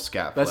involves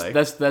scat play.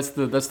 That's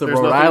the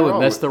Rhode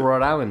Island. That's the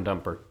Rhode Island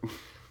dumper.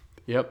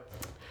 Yep.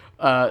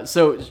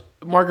 So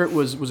Margaret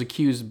was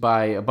accused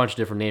by a bunch of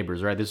different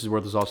neighbors, right? This is where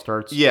this all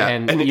starts. Yeah,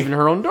 and even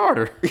her own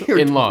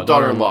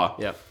daughter-in-law.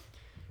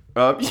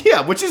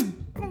 Yeah, which is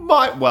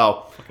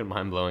fucking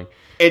mind blowing.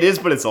 It is,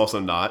 but it's also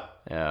not.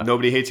 Yeah.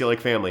 Nobody hates you like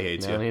family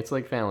hates you. It's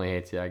like family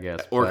hates you, I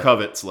guess. Or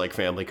covets like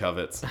family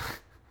covets.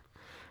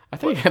 I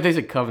think they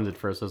said covens at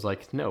first. I was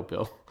like, no,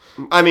 Bill.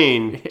 I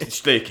mean,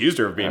 they accused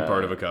her of being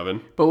part of a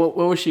coven. But what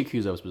was she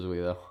accused of specifically,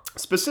 though?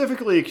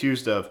 Specifically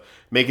accused of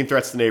making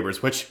threats to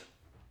neighbors, which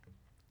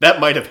that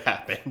might have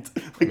happened.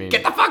 Like,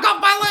 get the fuck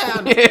off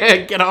my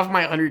land! Get off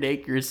my 100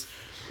 acres.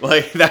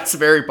 Like, that's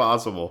very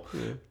possible.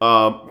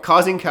 Yeah.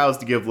 Causing cows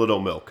to give little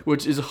milk.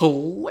 Which is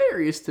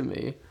hilarious to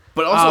me.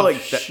 But also,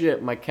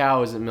 shit, my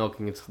cow isn't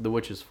milking. It's the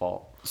witch's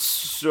fault.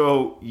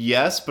 So,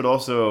 yes, but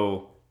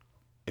also,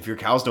 if your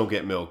cows don't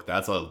get milk,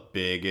 that's a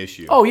big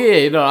issue. Oh,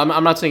 yeah. No,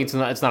 I'm not saying it's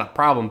not a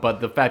problem,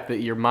 but the fact that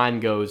your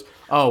mind goes,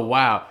 oh,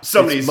 wow,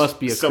 this must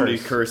be a somebody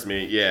curse. Cursed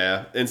me,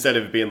 yeah. Instead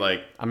of being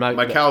like,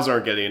 my cows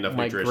aren't getting enough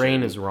nutrition. My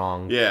grain is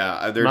wrong.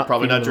 Yeah, they're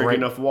probably not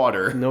drinking enough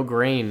water. No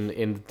grain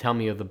in the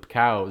tummy of the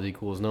cow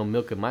equals no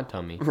milk in my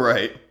tummy.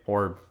 Right.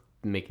 Or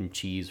making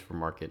cheese for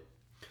market.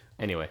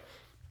 Anyway.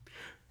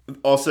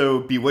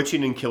 Also,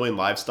 bewitching and killing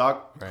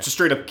livestock. Right. Just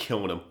straight up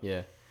killing them.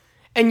 Yeah.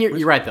 And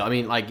you're right, though. I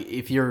mean, like,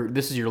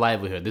 this is your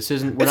livelihood.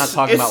 We're not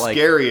talking about, like,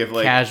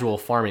 casual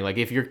farming. Like,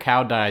 if your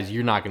cow dies,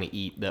 you're not going to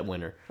eat that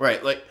winter.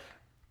 Right. Like,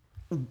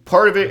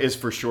 part of it is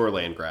for sure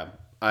land grab.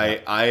 I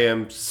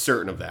am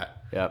certain of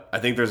that. Yep. I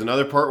think there's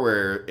another part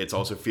where it's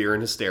also fear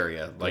and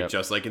hysteria, like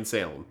just like in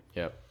Salem.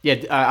 Yep. Yeah,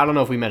 I don't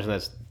know if we mentioned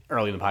this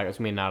early in the podcast.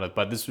 We may not have,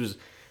 but this was...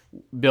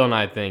 Bill and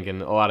I think,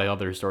 and a lot of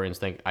other historians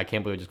think, I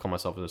can't believe I just call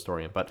myself a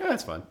historian. But yeah,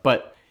 that's fine.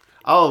 But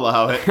I'll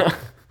allow it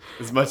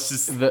as much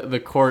as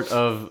the court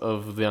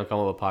of the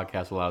Uncomfortable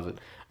podcast allows it.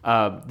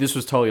 This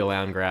was totally a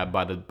land grab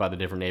by the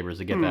different neighbors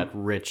to get that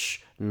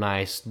rich,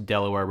 nice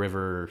Delaware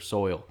River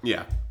soil.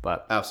 Yeah,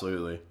 but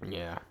absolutely.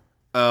 Yeah.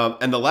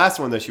 And the last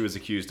one that she was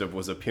accused of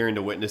was appearing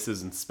to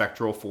witnesses in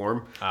spectral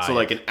form,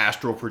 like an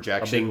astral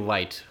projection,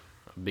 a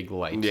big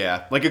light.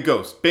 Yeah, like a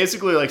ghost,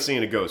 basically like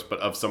seeing a ghost, but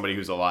of somebody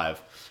who's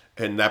alive.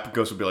 And that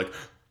ghost would be like,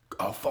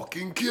 I'll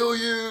fucking kill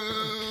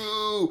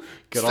you!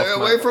 Stay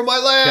away from my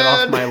land! Get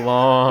off my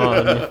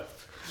lawn!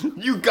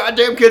 You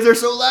goddamn kids are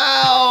so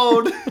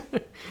loud!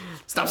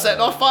 Stop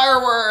setting off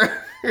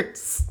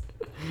fireworks!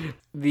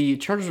 The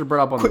charges were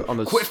brought up on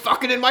the... Quit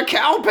fucking in my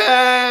cow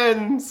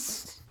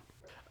pens!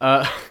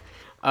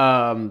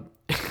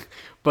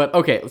 But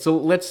okay, so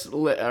let's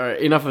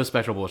enough of a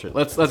special bullshit.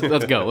 Let's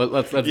go.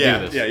 Let's do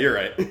this. Yeah, you're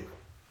right.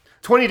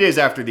 20 days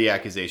after the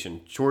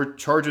accusation,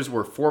 charges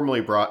were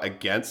formally brought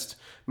against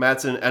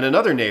Mattson and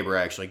another neighbor,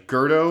 actually,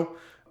 Gerdo,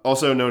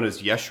 also known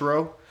as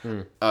Yeshro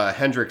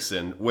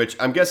Hendrickson, which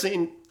I'm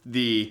guessing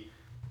the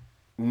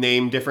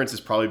name difference is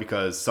probably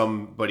because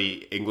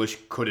somebody English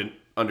couldn't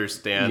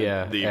understand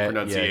the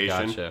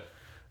pronunciation. Yeah,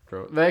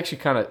 gotcha. They actually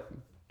kind of,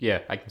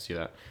 I can see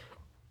that.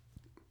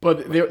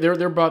 But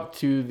they're brought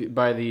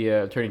by the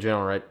Attorney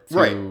General, right?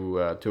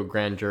 To a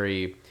grand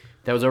jury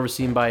that was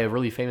overseen by a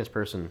really famous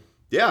person.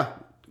 Yeah.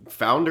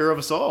 Founder of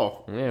us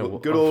all. Yeah,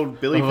 good old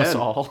Billy Penn. Us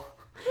all.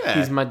 Yeah.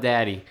 He's my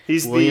daddy.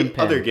 He's William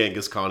Penn. Other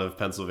Genghis Khan of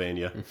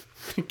Pennsylvania.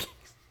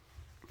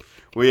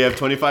 We have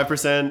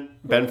 25%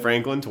 Ben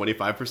Franklin,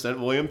 25%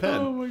 William Penn.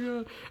 Oh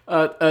my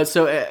god.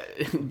 So I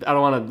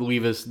don't want to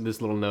leave this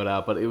little note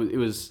out, but it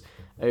was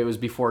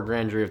before a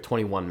grand jury of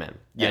 21 men,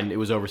 and it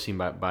was overseen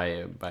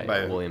by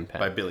William Penn.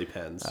 By Billy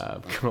Penn's.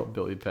 Good old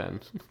Billy Penn.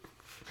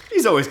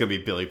 He's always gonna be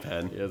Billy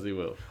Penn. Yes, he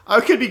will.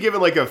 I could be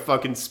giving like a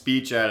fucking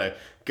speech at a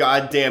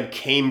goddamn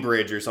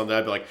Cambridge or something.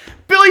 I'd be like,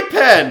 Billy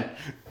Penn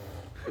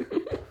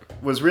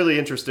was really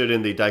interested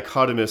in the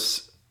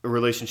dichotomous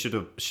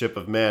relationship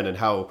of man and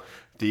how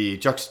the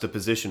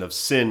juxtaposition of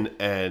sin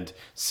and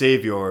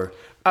savior.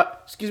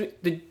 Excuse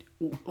me.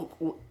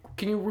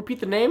 Can you repeat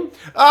the name?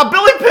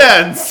 Billy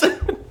Penn's.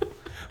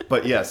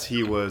 But yes,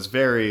 he was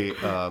very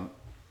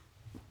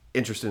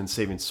interested in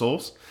saving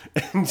souls,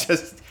 and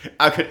just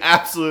I could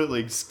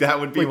absolutely that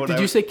would be. Wait, did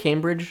you say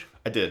Cambridge?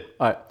 I did.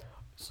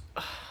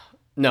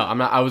 No, I'm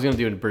not. I was gonna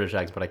do it in British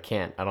accent, but I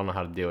can't. I don't know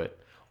how to do it.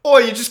 Oh,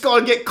 you just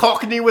gotta get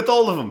Cockney with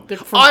all of them. They're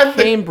from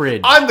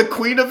Cambridge. I'm the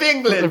Queen of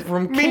England. They're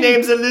from Me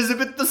name's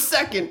Elizabeth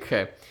II.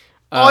 Okay.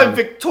 I'm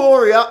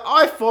Victoria.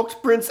 I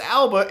fucked Prince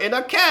Albert in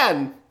a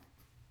can.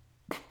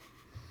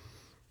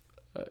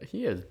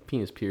 He has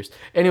penis pierced.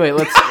 Anyway,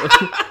 let's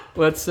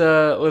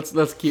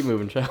keep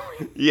moving, shall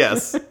we?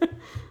 Yes.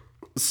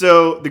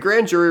 So the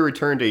grand jury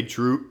returned a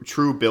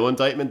true bill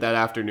indictment that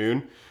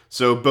afternoon.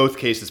 So both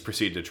cases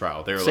proceeded to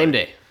trial. They were same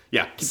day.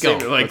 Yeah, same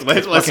day. Like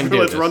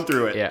let's run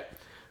through it. Yeah.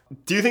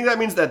 Do you think that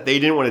means that they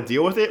didn't want to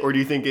deal with it, or do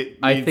you think it?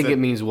 It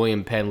means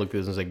William Penn looked at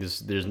this and was like, "This,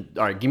 there's all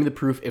right. Give me the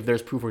proof. If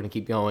there's proof, we're gonna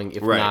keep going.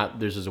 If not,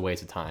 there's just a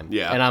waste of time."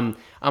 Yeah. And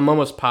I'm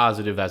almost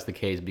positive that's the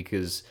case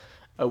because,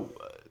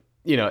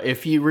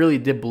 if he really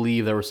did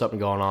believe there was something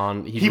going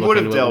on, he would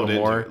have delved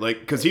into it,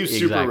 like because he was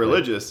super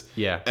religious.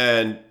 Yeah.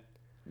 And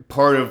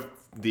part of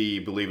the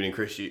believing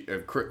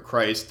in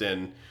Christ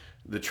and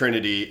the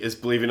Trinity is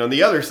believing on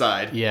the other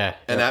side. Yeah.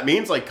 And that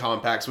means like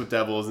compacts with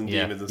devils and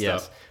demons and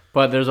stuff.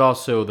 But there's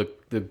also the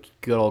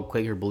good old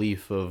Quaker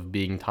belief of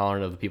being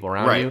tolerant of the people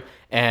around you.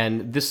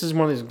 And this is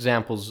one of those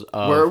examples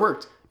of... where it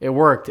worked. it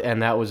worked,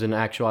 and that was an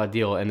actual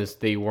ideal. And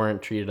they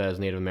weren't treated as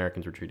Native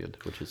Americans were treated,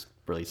 which is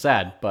really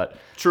sad. But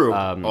true.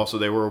 Also,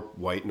 they were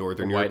white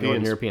Northern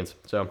Europeans.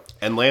 So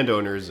and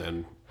landowners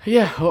and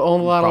owned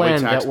a lot of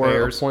land that were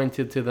taxpayers.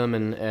 appointed to them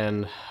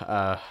and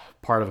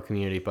part of a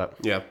community. But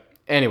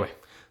anyway,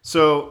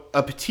 so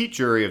a petite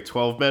jury of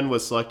 12 men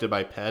was selected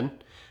by Penn.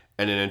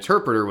 And an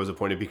interpreter was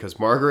appointed because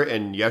Margaret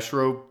and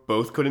Yeshro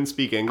both couldn't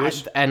speak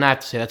English. And I have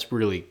to say,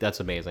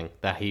 that's amazing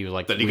that he was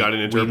like that he got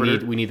an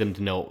interpreter. We need them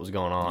to know what was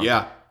going on.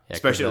 Yeah,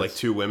 especially like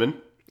 2 women.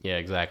 Yeah,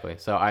 exactly.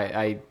 So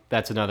I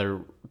that's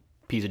another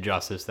piece of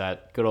justice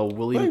that good old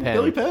William Penn.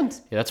 Billy Penn.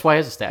 Yeah, that's why he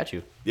has a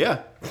statue.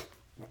 Yeah,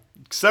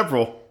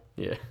 several.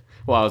 Yeah.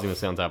 Well, I was going to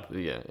say on top.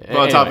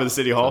 On top of the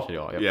city hall.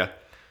 Yep. Yeah.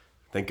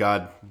 Thank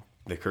God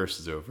the curse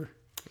is over.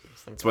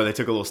 That's why they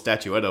took a little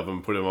statuette of him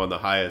and put him on the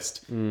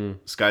highest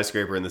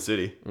skyscraper in the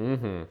city.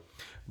 Mm-hmm.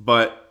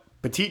 But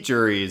petite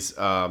juries,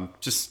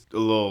 just a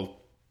little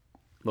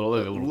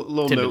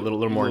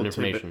more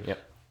information. Yep.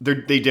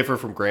 They differ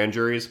from grand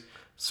juries.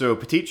 So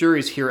petite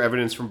juries hear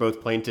evidence from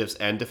both plaintiffs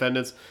and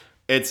defendants.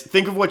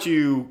 Think of what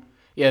you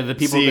the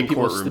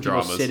people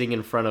dramas. Sitting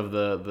in front of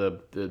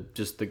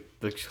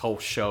the whole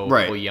show,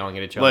 right? People yelling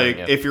at each other.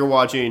 Like if you're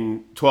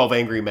watching 12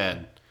 Angry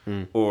Men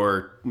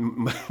or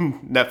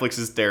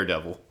Netflix's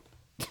Daredevil.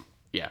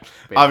 Yeah,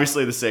 basically.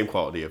 Obviously the same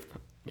quality of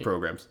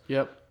programs.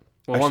 Yep.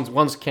 Well,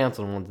 one's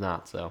canceled and one's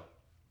not. So.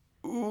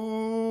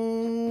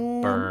 Ooh,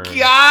 burn.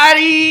 Got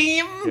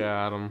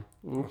him.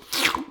 Ooh.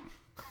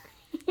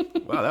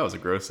 Wow, that was a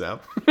gross sound.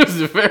 This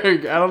is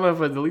very. I don't know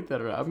if I delete that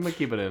or not. I'm gonna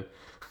keep it in.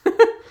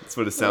 That's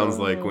what it sounds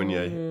like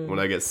when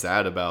I get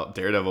sad about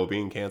Daredevil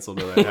being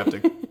canceled and I have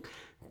to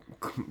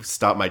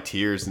stop my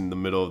tears in the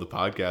middle of the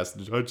podcast.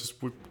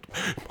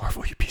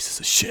 Marvel, you pieces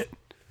of shit.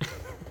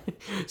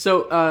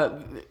 So,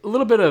 a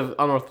little bit of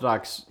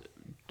unorthodox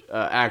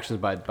actions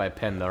by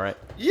Penn, though, right?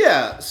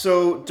 Yeah.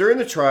 So during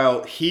the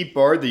trial, he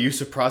barred the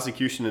use of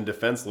prosecution and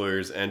defense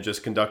lawyers and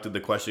just conducted the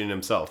questioning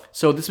himself.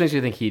 So this makes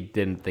me think he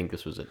didn't think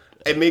this was it.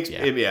 It makes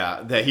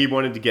that he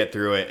wanted to get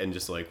through it and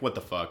just like, what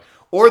the fuck,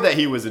 or that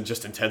he was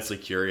just intensely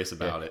curious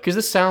about it. Because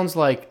this sounds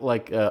like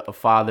a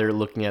father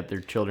looking at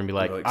their children, and be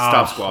like,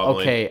 stop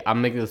squabbling. Okay,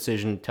 I'm making a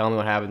decision. Tell me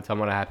what happened. Tell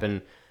me what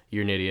happened.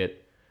 You're an idiot.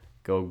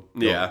 Go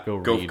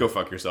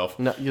fuck yourself.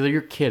 No, they're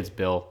your kids,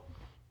 Bill.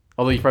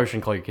 Although you probably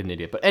shouldn't call your kid an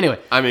idiot. But anyway.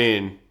 I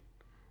mean,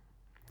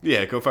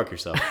 yeah, go fuck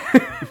yourself.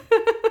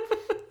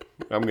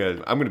 I'm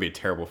gonna be a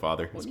terrible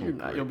father.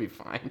 You'll be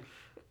fine.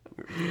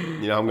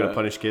 You know how I'm gonna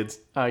punish kids?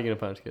 How are you gonna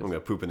punish kids? I'm gonna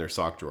poop in their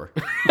sock drawer.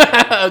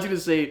 I was gonna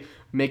say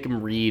make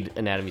them read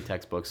anatomy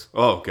textbooks.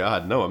 Oh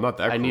God, no, I'm not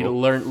that. I need to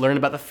learn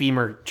about the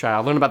femur,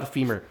 child. Learn about the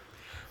femur.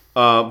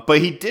 But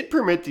he did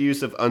permit the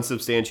use of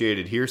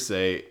unsubstantiated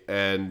hearsay,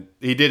 and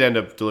he did end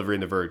up delivering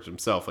the verdict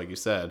himself, like you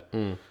said.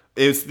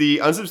 It's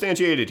the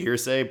unsubstantiated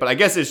hearsay, but I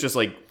guess it's just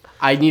like...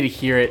 I need to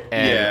hear it.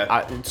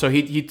 And so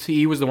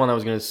he was the one that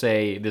was going to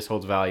say, this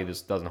holds value,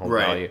 this doesn't hold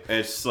value. And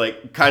it's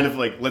like, kind of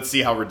like, let's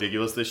see how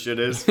ridiculous this shit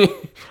is.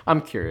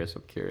 I'm curious.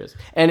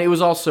 And it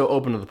was also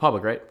open to the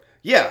public, right?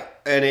 Yeah,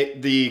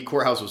 and the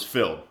courthouse was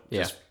filled.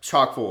 Just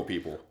chock full of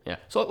people. Yeah.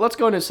 So let's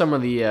go into some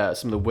of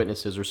the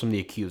witnesses or some of the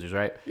accusers,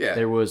 right? Yeah.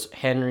 There was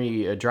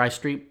Henry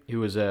Drystreet,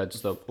 who was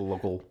just a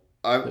local...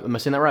 am I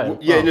saying that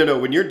right? Yeah, no.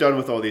 When you're done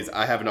with all these,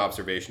 I have an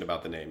observation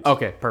about the names.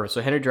 Okay, perfect.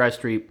 So Henry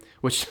Drystreet,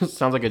 which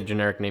sounds like a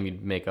generic name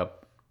you'd make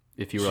up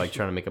if you were like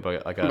trying to make up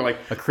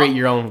a create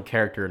your own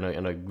character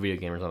in a video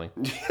game or something.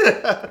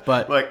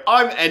 But like,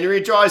 I'm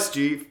Henry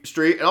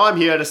Drystreet, and I'm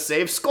here to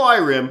save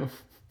Skyrim.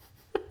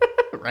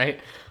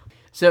 Right?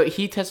 So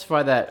he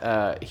testified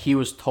that he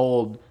was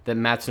told that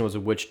Mattson was a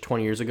witch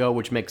 20 years ago,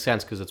 which makes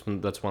sense because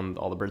that's when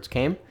all the birds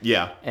came.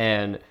 Yeah.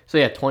 And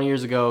so 20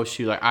 years ago,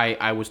 she was like,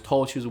 I was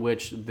told she was a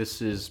witch. This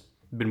has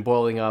been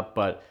boiling up,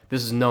 but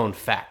this is known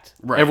fact.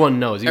 Right. Everyone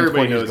knows. Even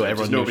everybody 20 years knows. Ago,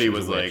 everyone nobody knew she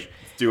was a witch. like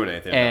doing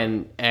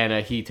anything.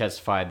 And he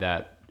testified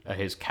that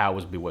his cow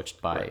was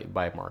bewitched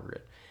by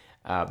Margaret.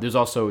 There's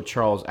also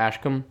Charles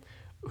Ashcombe,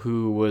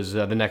 who was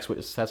the next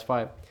witness to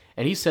testify.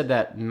 And he said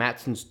that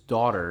Mattson's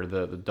daughter,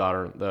 the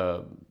daughter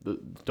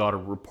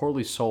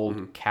reportedly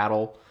sold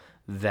cattle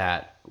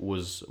that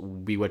was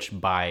bewitched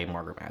by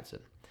Margaret Mattson.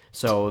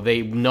 So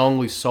they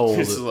knowingly sold.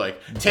 This is like,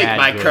 take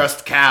my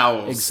cursed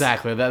cows.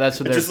 Exactly. That's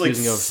what they're just like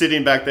accusing of.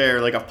 Sitting back there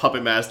like a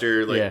puppet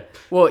master. Like, yeah.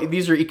 Well,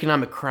 these are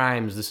economic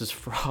crimes. This is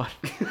fraud.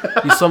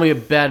 You sold me a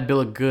bad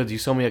bill of goods. You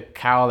sold me a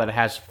cow that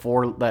has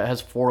four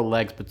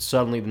legs, but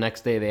suddenly the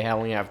next day they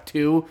only have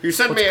two. You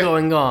sent What's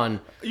going on?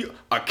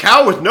 A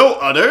cow with no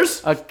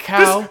udders. A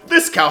cow.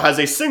 This cow has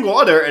a single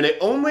udder, and it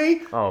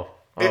only.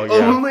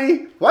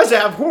 Only. Why does it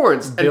have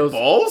horns and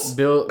balls?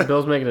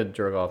 Bill's making a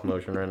jerk off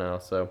motion right now,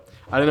 so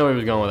I didn't know where he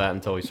was going with that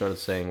until he started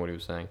saying what he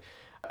was saying.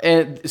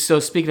 And so,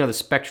 speaking of the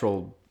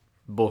spectral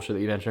bullshit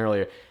that you mentioned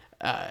earlier,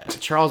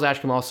 Charles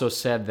Ashcombe also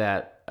said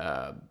that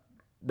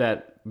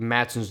that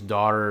Mattson's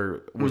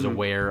daughter was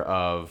aware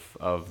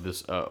of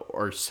this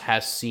or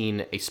has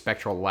seen a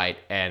spectral light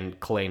and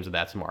claims that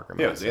that's Margaret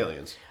Mattson. Yeah, it's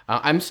aliens.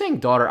 I'm saying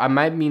daughter. I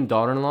might mean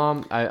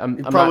daughter-in-law. I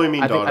mean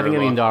daughter-in-law. I think I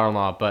mean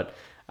daughter-in-law, but.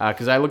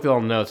 Because I looked at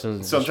all the notes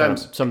and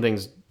Sometimes some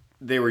things.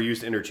 they were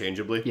used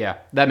interchangeably. Yeah,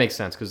 that makes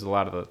sense because a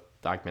lot of the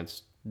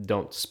documents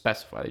don't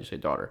specify. They just say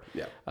daughter.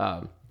 Yeah.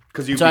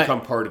 Because you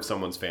become part of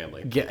someone's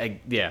family.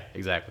 Yeah,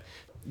 exactly.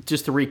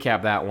 Just to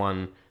recap that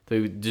one,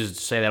 to just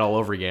say that all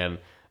over again,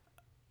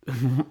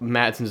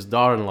 Mattson's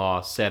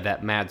daughter-in-law said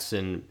that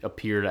Mattson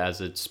appeared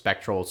as a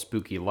spectral,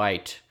 spooky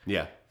light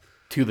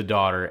to the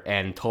daughter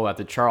and told that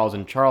to Charles,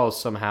 and Charles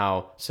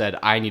somehow said,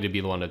 I need to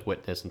be the one to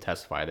witness and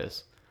testify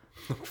this.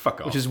 Fuck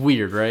off. Which is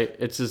weird, right?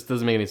 It just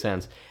doesn't make any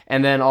sense.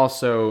 And then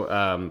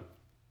also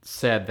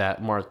said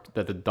that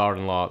that the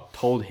daughter-in-law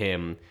told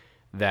him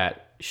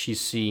that she's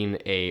seen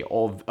a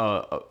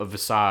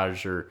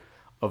visage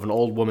of an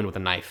old woman with a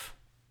knife,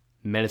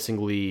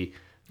 menacingly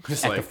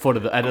at the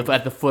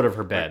foot of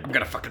her bed. I'm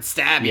gonna fucking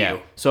stab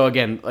you. So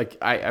again, like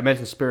I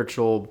mentioned,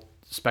 spectral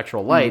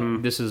light.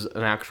 Mm-hmm. This is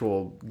an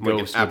actual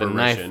ghost with a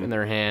knife in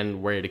their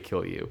hand, ready to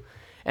kill you.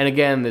 And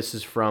again, this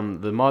is from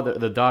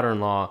the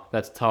daughter-in-law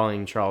that's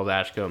telling Charles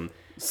Ashcombe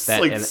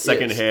that like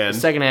secondhand.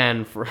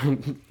 Secondhand for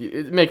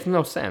it makes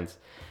no sense.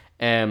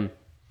 There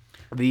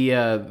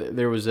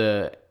was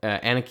a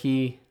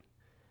Anarchy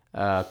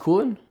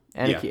Coolin.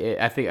 Anarchy,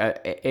 I think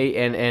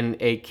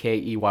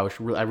Annakey,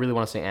 which I really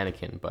want to say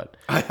Anakin, but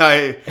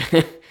I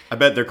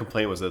bet their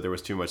complaint was that there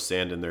was too much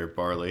sand in their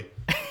barley.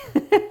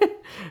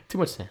 Too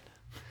much sand.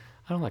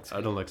 I don't like sand.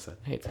 I don't like sand.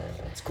 I hate sand.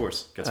 It's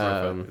coarse. It gets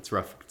rough. It's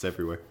rough. It's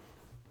everywhere.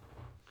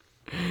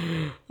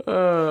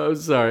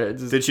 Sorry.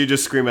 Did she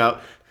just scream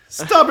out,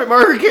 "Stop it,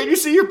 Margaret! Can't you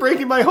see you're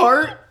breaking my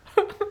heart?"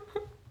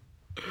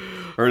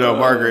 Or no,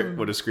 Margaret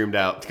would have screamed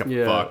out,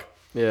 "Fuck.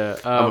 Yeah.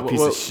 I'm a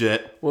piece of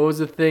shit." What was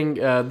the thing?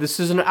 This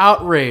is an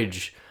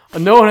outrage.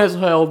 No one has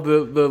held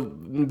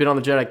been on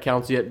the Jedi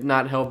Council yet,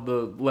 not held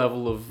the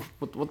level of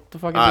what the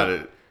fuck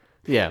is it?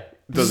 Yeah.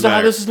 This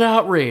is an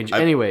outrage.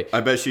 Anyway,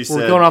 I bet she said,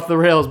 we're going off the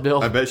rails,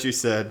 Bill. I bet she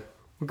said,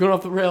 we're going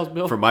off the rails,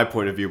 Bill. From my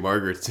point of view,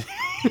 Margaret's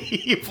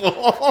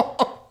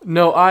evil.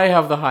 No, I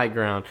have the high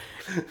ground.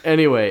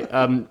 Anyway,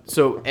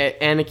 so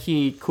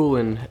Anarchy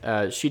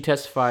Coolin, she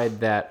testified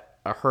that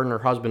her and her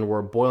husband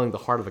were boiling the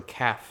heart of a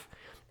calf,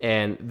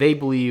 and they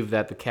believe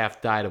that the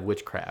calf died of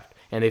witchcraft,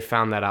 and they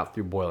found that out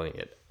through boiling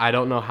it. I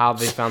don't know how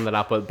they found that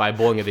out, but by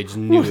boiling it, they just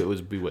knew it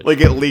was bewitched.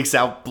 Like it leaks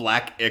out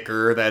black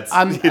ichor. That's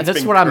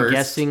what I'm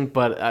guessing,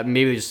 but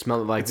maybe they just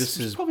smelled it like this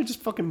is probably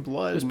just fucking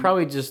blood. It's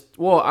probably just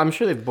I'm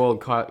sure they've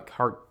boiled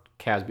heart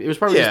calves. It was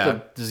probably just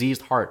a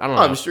diseased heart. I don't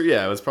know. I'm sure.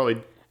 Yeah, it was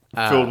probably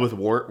filled with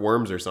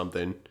worms or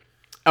something.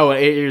 Oh, and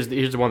here's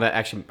the one that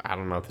actually I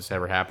don't know if this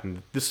ever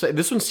happened. This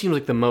one seems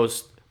like the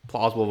most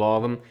plausible of all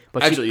of them.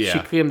 But she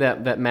claimed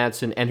that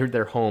Mattson entered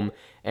their home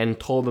and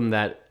told them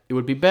that it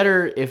would be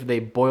better if they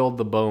boiled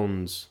the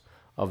bones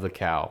of the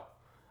cow.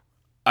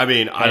 I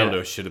mean, I don't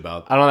know shit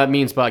about that. I don't know what that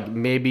means, but like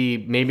maybe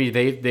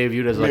they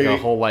view it as like a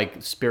whole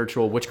like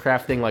spiritual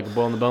witchcraft thing, like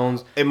boiling the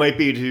bones. It might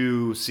be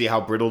to see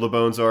how brittle the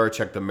bones are,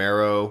 check the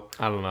marrow.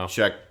 I don't know.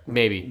 Check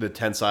maybe the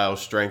tensile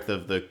strength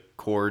of the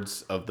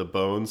cords of the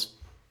bones.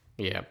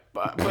 Yeah,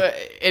 but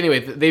anyway,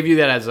 they view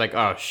that as like,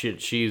 oh shit,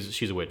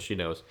 she's a witch, she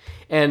knows.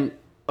 And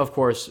of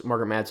course,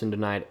 Margaret Mattson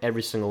denied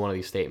every single one of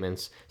these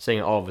statements,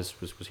 saying all of this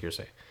was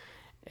hearsay.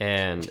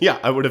 And yeah,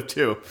 I would have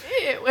too.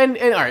 And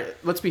all right,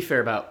 let's be fair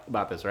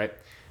about this, right?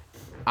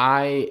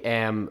 I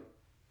am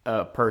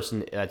a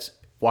person that's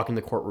walking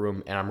the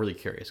courtroom, and I'm really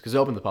curious because it's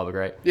open to the public,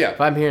 right? Yeah.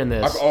 If I'm hearing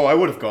this, I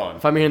would have gone.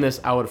 If I'm hearing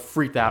this, I would have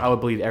freaked out. I would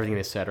believe everything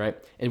they said, right?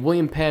 And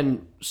William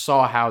Penn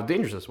saw how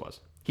dangerous this was.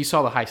 He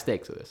saw the high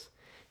stakes of this.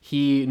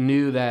 He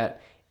knew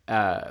that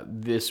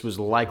this was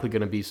likely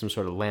going to be some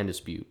sort of land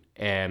dispute,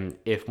 and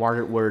if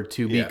Margaret were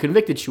to be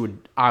convicted, she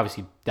would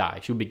obviously die.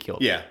 She would be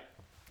killed. Yeah.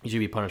 He should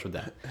be punished with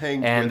that.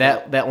 And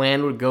that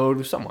land would go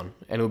to someone,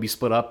 and it would be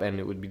split up, and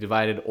it would be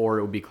divided, or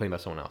it would be claimed by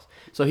someone else.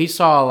 So he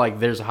saw, like,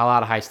 there's a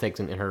lot of high stakes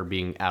in her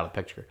being out of the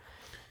picture.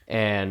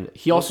 And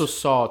he also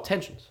saw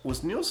tensions.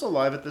 Was Niels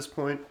alive at this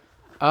point?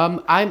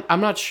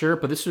 I'm not sure,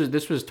 but this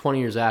was 20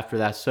 years after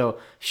that. So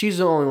she's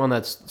the only one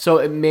that's... So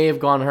it may have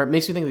gone to her. It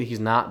makes me think that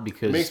he's not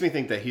because... It makes me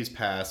think that he's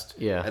passed.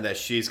 Yeah. And that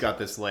she's got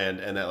this land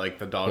and that, like,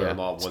 the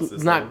daughter-in-law wants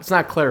this land. It's it's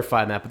not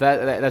clarified in that, but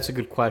that's a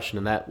good question,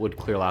 and that would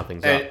clear a lot of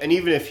things up. And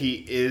even if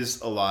he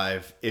is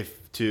alive,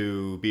 if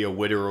to be a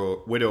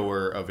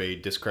widower of a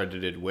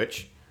discredited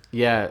witch...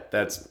 Yeah.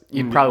 That's...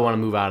 You'd probably want to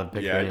move out of the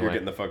picture anyway. You're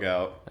getting the fuck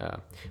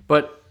out.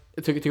 But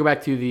to go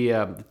back to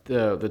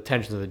the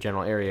tensions of the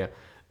general area...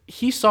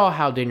 He saw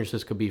how dangerous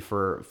this could be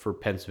for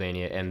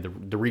Pennsylvania and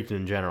the region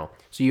in general.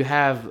 So you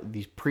have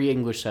these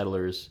pre-English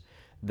settlers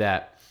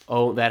that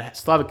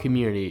Slavic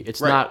community,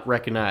 it's not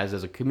recognized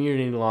as a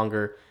community any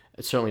longer.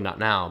 It's certainly not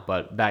now,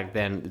 but back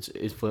then its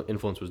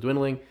influence was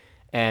dwindling.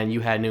 And you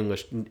had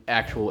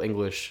actual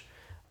English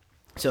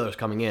settlers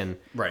coming in.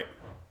 Right.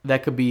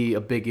 That could be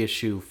a big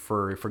issue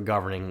for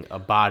governing a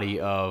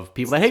body of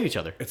people that hate each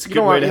other. It's a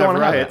good way to have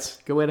riots.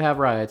 Good way to have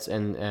riots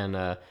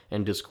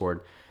and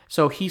discord.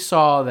 So he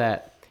saw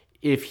that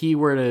if he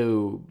were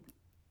to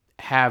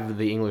have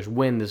the English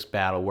win this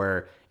battle,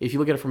 where if you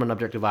look at it from an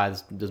objective eye,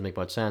 this doesn't make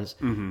much sense,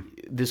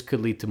 this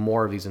could lead to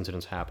more of these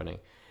incidents happening.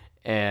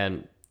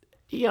 And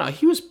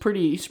he was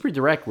he's pretty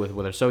direct with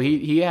her. So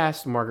he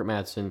asked Margaret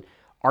Mattson,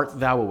 "Art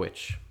thou a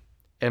witch?"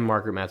 And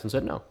Margaret Mattson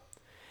said no.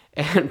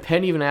 And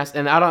Penn even asked,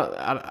 and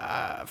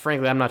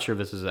frankly, I'm not sure if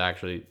this is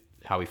actually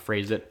how he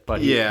phrased it,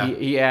 but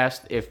he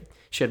asked if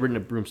she had ridden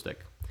a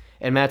broomstick.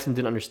 And Mattson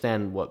didn't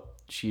understand what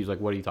she's like.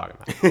 What are you talking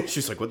about?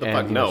 She's like, what the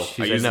fuck? No,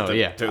 she said no.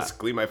 To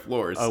clean my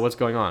floors. What's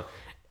going on?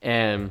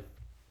 And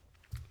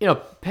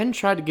Penn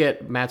tried to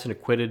get Mattson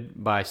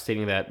acquitted by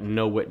stating that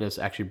no witness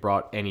actually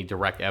brought any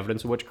direct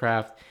evidence of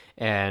witchcraft,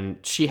 and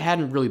she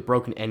hadn't really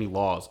broken any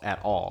laws at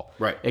all,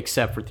 right?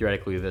 Except for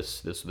theoretically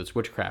this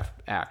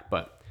witchcraft act.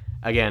 But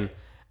again,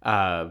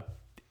 other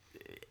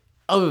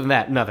than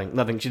that,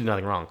 nothing. She did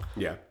nothing wrong.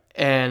 Yeah.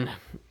 And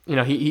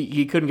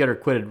he couldn't get her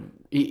acquitted.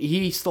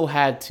 He still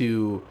had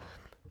to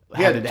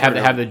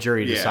have the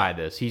jury decide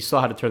this. He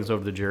still had to turn this over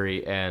to the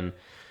jury, and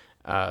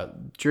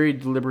jury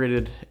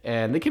deliberated,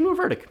 and they came to a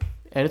verdict.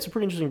 And it's a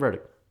pretty interesting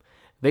verdict.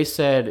 They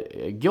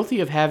said, guilty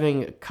of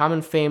having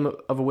common fame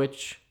of a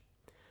witch,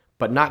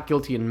 but not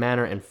guilty in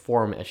manner and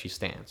form as she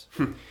stands.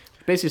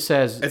 Basically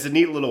says... It's a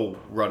neat little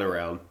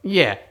runaround.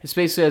 Yeah. It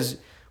basically says,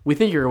 we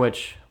think you're a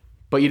witch,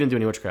 but you didn't do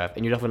any witchcraft,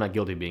 and you're definitely not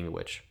guilty of being a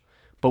witch.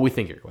 But we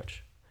think you're a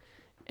witch.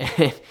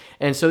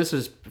 And so this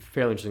is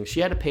fairly interesting. She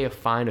had to pay a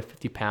fine of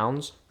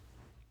 £50,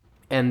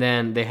 and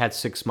then they had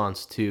 6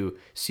 months to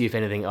see if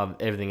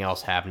everything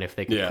else happened. If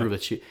they could prove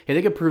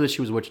that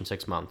she was a witch in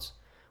 6 months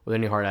with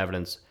any hard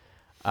evidence,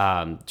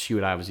 she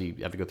would obviously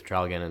have to go through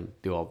trial again and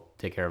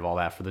take care of all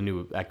that for the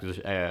new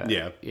acquisition.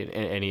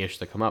 Any issues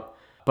that come up.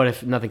 But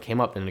if nothing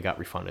came up, then it got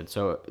refunded.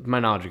 So to my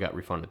knowledge, it got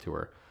refunded to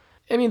her.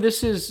 I mean,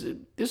 this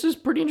is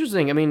pretty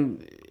interesting. I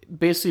mean,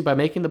 basically by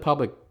making the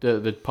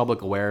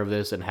public aware of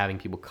this and having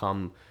people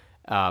come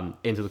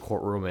into the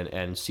courtroom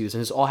and see this,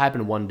 and this all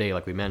happened one day,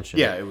 like we mentioned.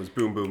 Yeah, it was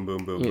boom, boom,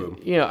 boom, boom, boom.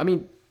 I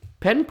mean,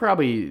 Penn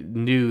probably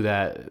knew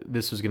that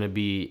this was going to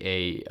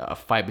be a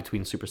fight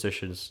between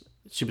superstitions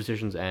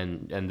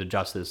and the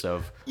justice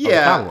of the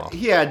Commonwealth.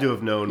 He had to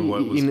have known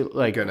what was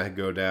going to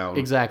go down.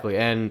 Exactly,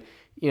 and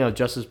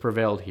justice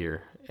prevailed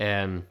here,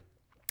 and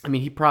I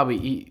mean,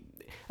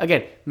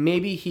 again,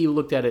 maybe he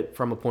looked at it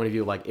from a point of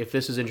view like, if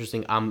this is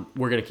interesting,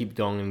 we're going to keep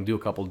going and do a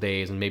couple of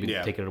days and maybe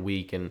take it a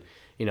week and,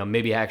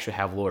 maybe actually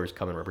have lawyers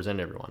come and represent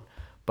everyone.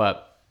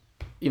 But,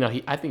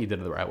 I think he did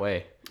it the right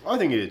way. I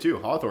think he did too.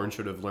 Hawthorne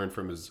should have learned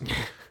from his...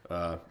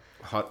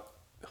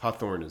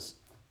 Hawthorne is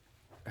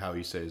how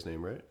you say his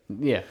name, right?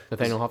 Yeah,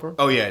 Nathaniel Hawthorne?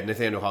 Oh, yeah,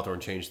 Nathaniel Hawthorne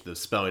changed the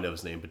spelling of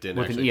his name, but didn't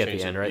with actually an E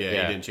change at the end, right?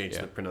 Yeah, he didn't change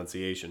the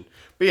pronunciation.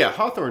 But yeah,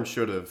 Hawthorne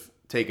should have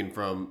taken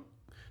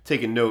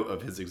note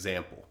of his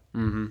example.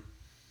 Mm-hmm.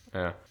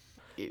 Yeah.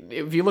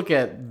 If you look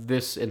at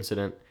this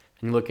incident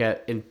and you look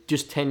at in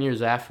just 10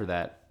 years after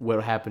that,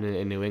 what happened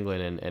in New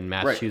England and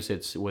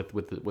Massachusetts with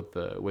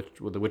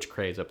the witch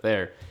craze up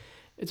there,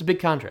 it's a big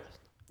contrast,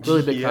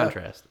 really big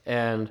contrast.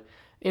 And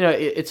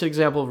it's an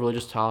example of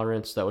religious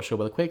tolerance that was shown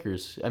by the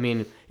Quakers. I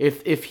mean,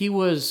 if he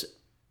was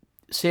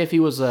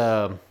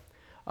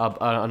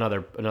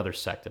another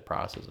sect of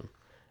Protestantism,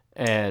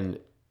 and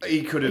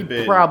he could have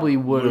been probably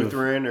would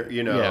Lutheran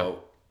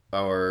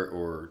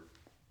or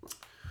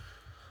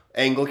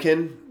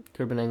Anglican.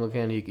 Could have been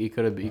Anglican. He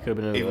could have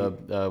been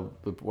the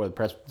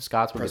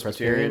Scots were the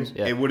Presbyterians.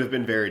 Yeah. It would have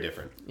been very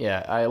different.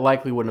 Yeah, I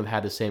likely wouldn't have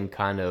had the same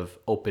kind of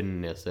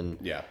openness and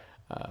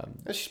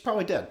and she's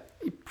probably dead.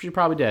 She's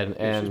probably dead,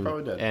 and she's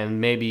probably dead. And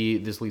maybe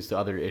this leads to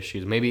other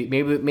issues.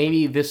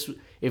 Maybe this,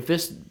 if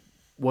this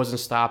wasn't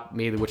stopped,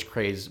 maybe the witch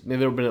craze, maybe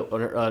there would have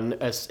been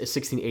a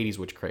 1680s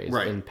witch craze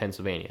in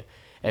Pennsylvania.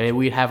 And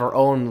we'd have our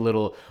own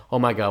little, oh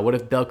my God, what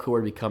if Delco were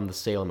to become the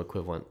Salem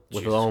equivalent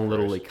with its own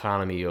little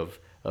economy of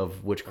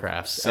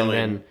witchcraft?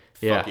 Selling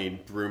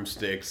fucking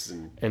broomsticks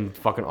and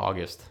fucking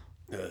August.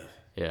 Ugh.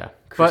 Yeah.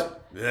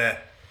 But,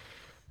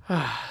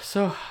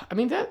 so, I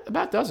mean, that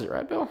about does it,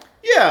 right, Bill?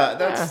 Yeah,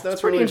 that's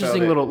pretty really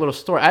interesting little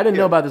story. I didn't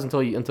know about this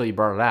until you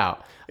brought it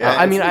out. Yeah,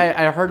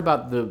 I heard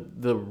about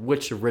the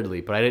Witch of Ridley,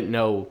 but I didn't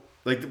know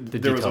the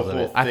details of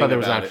it. I thought there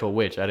was an actual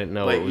witch. I didn't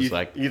know it was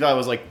You thought it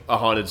was like a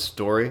haunted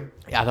story?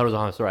 Yeah, I thought it was a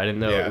haunted story. I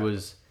didn't know it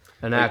was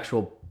an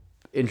actual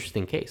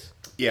interesting case.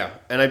 Yeah,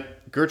 and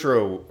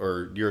Gertrude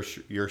or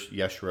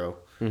Yeshro,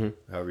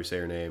 however you say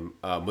her name,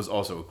 was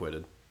also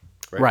acquitted.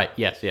 Right.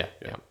 Yes. Yeah.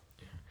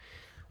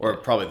 Or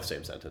probably the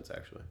same sentence,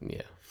 actually.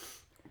 Yeah.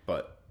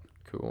 But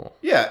cool.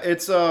 Yeah,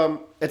 it's a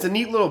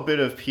neat little bit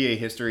of PA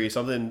history,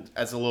 something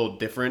that's a little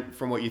different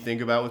from what you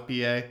think about with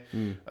PA,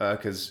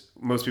 because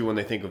most people, when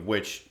they think of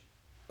witch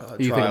you trials,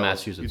 think of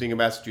Massachusetts. You think of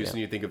Massachusetts and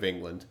you think of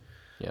England.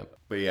 Yep.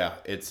 But yeah,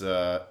 it's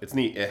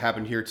neat. It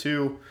happened here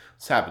too.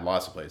 It's happened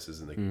lots of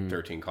places in the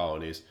 13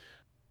 colonies.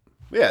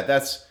 But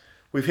yeah,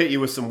 we've hit you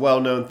with some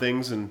well-known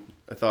things, and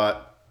I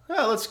thought,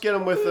 let's get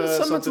them with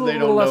something they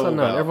don't know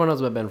about. Everyone knows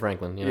about Ben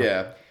Franklin.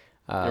 Yeah.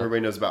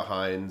 Everybody knows about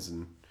Heinz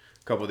and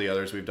a couple of the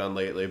others we've done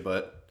lately,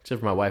 but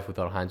except for my wife who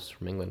thought Heinz was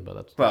from England, but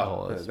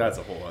that's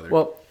a whole other.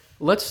 Well,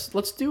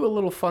 let's do a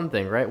little fun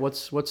thing, right?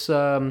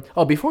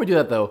 Before we do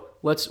that though,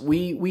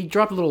 we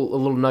dropped a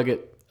little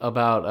nugget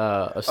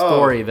about a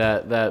story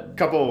that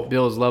couple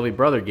Bill's lovely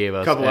brother gave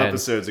us a couple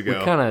episodes ago.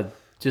 We kind of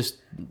just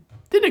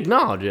Didn't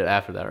acknowledge it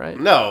after that, right?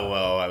 No,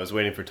 well, I was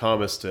waiting for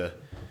Thomas to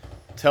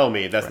tell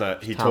me. That's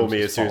not. He told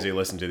me as soon as he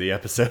listened to the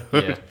episode.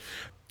 Yeah.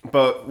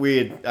 But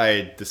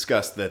I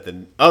discussed that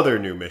the other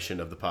new mission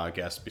of the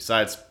podcast,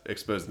 besides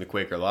exposing the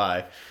Quaker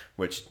lie,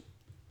 which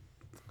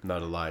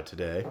not a lie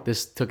today.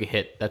 This took a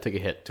hit. That took a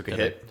hit. Took a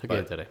hit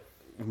today.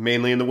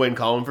 Mainly in the win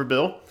column for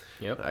Bill.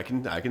 Yep. I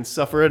can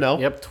suffer an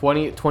L. Yep.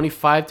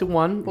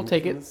 25-1. We'll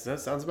take it. That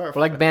sounds about right.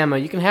 We're like Bama.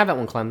 You can have that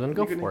one, Clemson.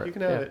 Go for it. You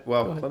can have it.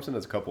 Well, Clemson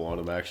has a couple on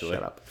him actually.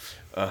 Shut up.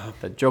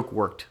 That joke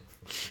worked.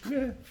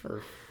 Yeah.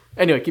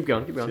 Anyway, keep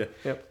going. Yeah.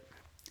 Yep.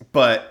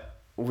 But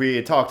we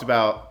had talked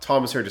about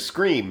Thomas heard a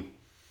scream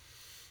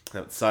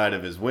outside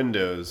of his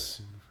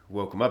windows.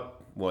 Woke him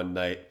up one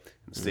night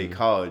in State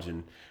College,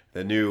 and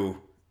the new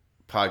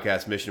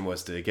podcast mission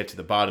was to get to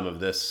the bottom of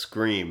this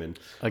scream. And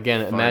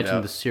again,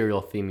 imagine the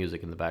serial theme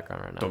music in the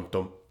background right now.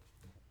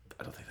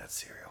 I don't think that's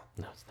serial.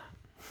 No, it's not.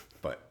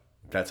 But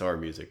that's our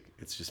music.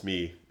 It's just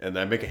me, and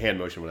I make a hand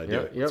motion when I do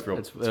it. Yep. It's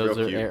real Those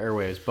are cute.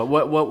 airwaves. But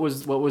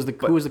who was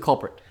the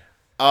culprit?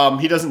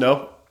 He doesn't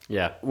know.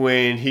 Yeah.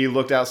 When he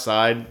looked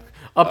outside,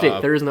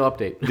 Update. There is no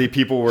update. the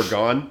people were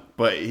gone,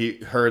 but he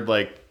heard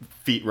like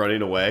feet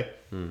running away.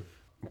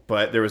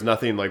 But there was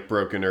nothing like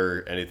broken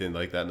or anything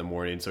like that in the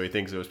morning, so he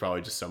thinks it was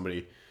probably just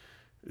somebody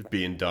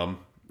being dumb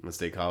in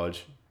State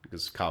College.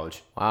 Because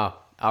college. Wow.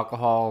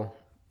 Alcohol,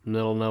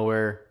 middle of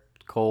nowhere,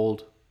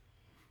 cold.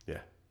 Yeah.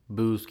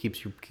 Booze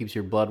keeps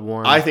your blood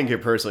warm. I think it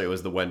personally it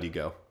was the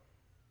Wendigo.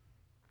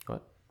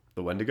 What?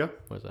 The Wendigo?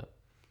 What is that?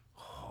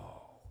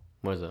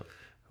 What is that?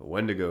 The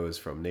Wendigo is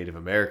from Native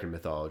American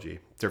mythology.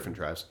 Different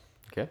tribes.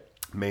 Okay.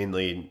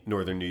 Mainly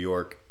northern New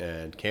York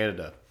and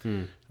Canada.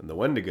 And the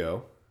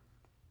Wendigo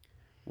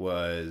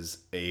was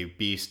a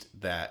beast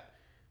that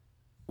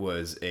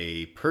was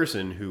a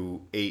person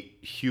who ate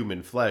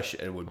human flesh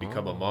and would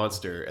become a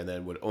monster and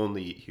then would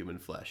only eat human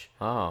flesh.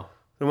 Oh.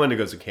 The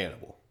Wendigo's a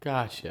cannibal.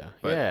 Gotcha.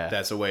 But yeah.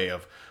 that's a way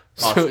of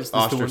So is this the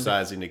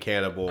ostracizing the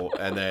cannibal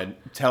and then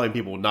telling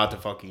people not to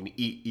fucking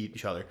eat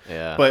each other.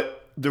 Yeah.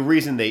 But the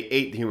reason they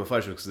ate the human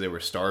flesh was because they were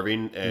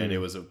starving and it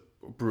was a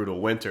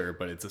brutal winter,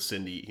 but it's a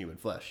sin to eat human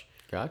flesh.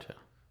 Gotcha.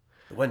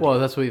 The Wendigo. Well,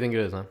 that's what you think it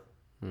is, huh?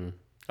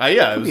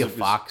 Yeah. Could be a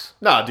fox.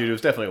 Nah, dude, it was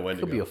definitely a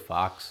Wendigo. Could be a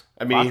fox.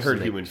 I mean, he Foxes heard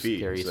make human feet.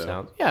 Scary So.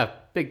 sounds. Yeah,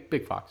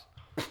 big fox.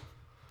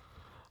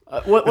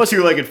 What's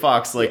two-legged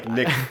fox like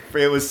Nick?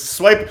 It was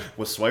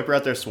Swiper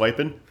out there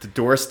swiping? Did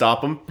Doris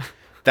stop him?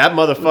 That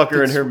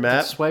motherfucker in her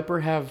map. Did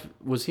Swiper have?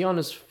 Was he on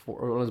his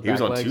back He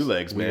was on legs? 2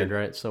 legs, man. Weird,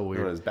 right? So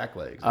weird. On his back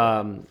legs.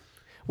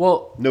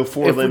 Well, no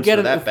 4 if we limbs get for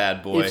it- that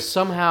bad boy. If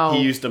somehow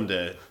he used them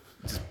to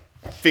just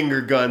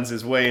finger guns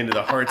his way into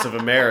the hearts of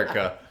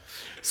America.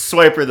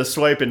 Swiper the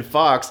swiping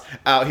fox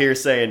out here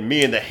saying,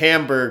 "Me and the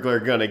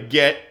Hamburglar gonna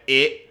get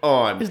it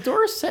on." is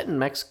Doris set in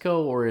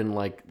Mexico or in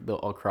like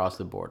across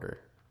the border?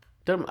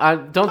 I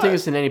don't think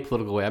it's in any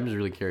political way. I'm just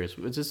really curious.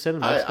 Is it set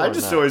in Mexico? I or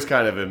just not? always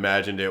kind of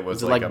imagined it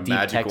was it like like a deep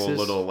magical Texas?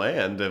 little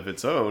land of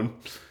its own.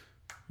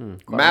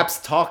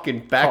 Maps talk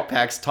and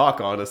backpacks talk,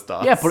 honest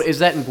thoughts. Yeah, but is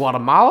that in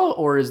Guatemala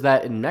or is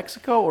that in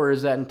Mexico or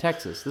is that in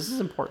Texas? This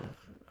is important.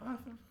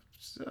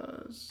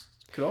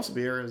 Could also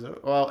be Arizona.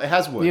 Well, it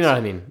has woods. You know what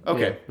I mean?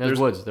 Okay. Yeah, there's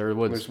woods. There are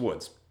woods. There's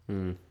woods.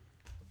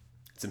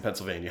 It's in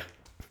Pennsylvania.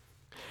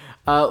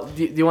 Do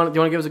you want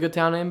to give us a good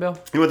town name, Bill?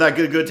 You want that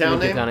good town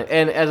Good name? town name.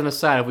 And as an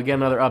aside, if we get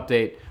another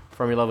update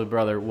from your lovely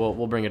brother,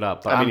 we'll bring it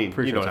up. But I mean, I'm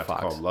pretty you sure don't it's have a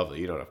to fox. call him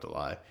lovely. You don't have to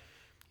lie.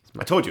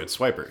 I told you it's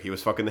Swiper. He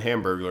was fucking the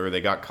Hamburglar. They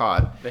got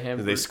caught.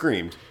 They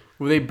screamed.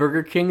 Were they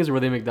Burger Kings or were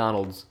they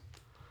McDonald's?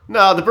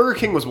 No, the Burger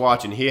King was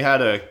watching. He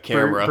had a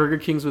camera. Burger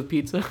Kings with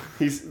pizza.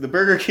 He's the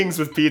Burger King's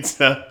with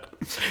pizza.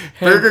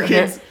 Burger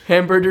King's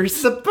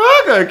hamburgers. The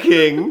Burger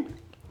King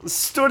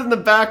stood in the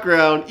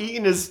background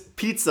eating his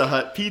Pizza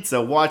Hut pizza,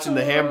 watching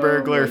the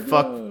Hamburglar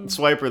fuck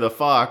Swiper the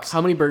fox.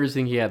 How many burgers do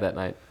you think he had that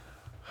night?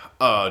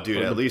 Oh,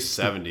 dude, at least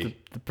 70.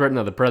 The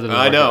president.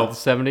 I know.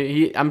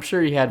 70. I'm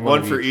sure he had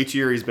One for each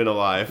year he's been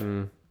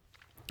alive.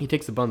 He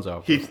takes the buns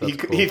off. He That's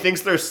cool.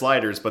 thinks they're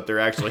sliders, but they're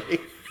actually.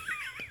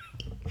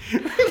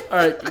 All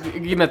right,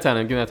 give me that town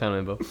name. Give me that town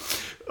name,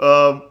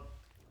 Bill.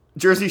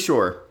 Jersey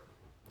Shore.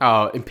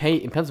 Oh, in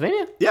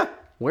Pennsylvania? Yeah.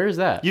 Where is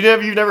that? You've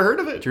never heard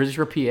of it? Jersey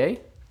Shore, PA?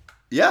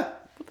 Yeah.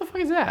 What the fuck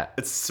is that?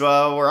 It's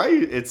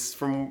it's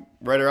from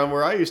right around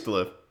where I used to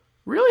live.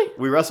 Really?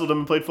 We wrestled him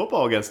and played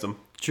football against him.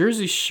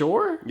 Jersey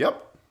Shore?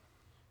 Yep.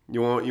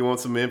 You want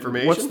some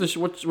information? What's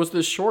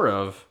the shore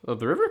of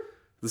the river?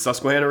 The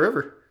Susquehanna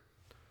River.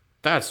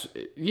 That's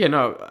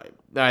no,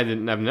 I've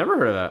never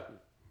heard of that.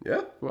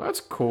 Yeah. Well, that's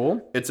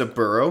cool. It's a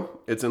borough.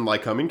 It's in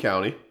Lycoming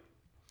County.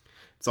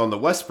 It's on the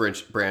west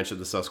branch of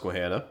the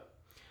Susquehanna.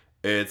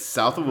 It's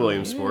south of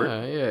Williamsport.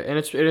 Yeah, and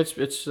it's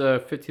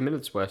 15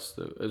 minutes west.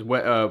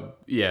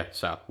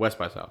 South, west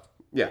by south.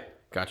 Yeah.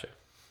 Gotcha.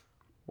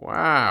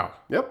 Wow.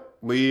 Yep.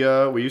 We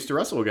used to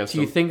wrestle against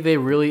Do you them. think they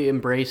really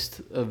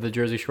embraced the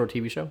Jersey Shore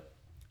TV show?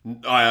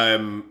 I Oh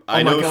know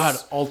my god,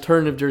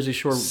 alternative Jersey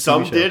Shore.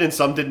 some TV show. did and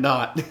some did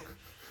not.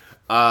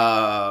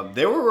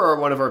 They were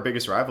one of our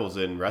biggest rivals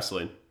in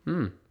wrestling.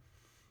 Did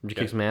you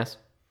kick some ass?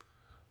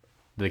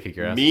 Did they kick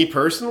your ass? Me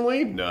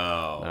personally,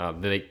 no.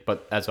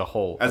 But as a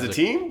whole, As a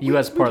team, you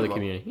as part of the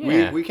community.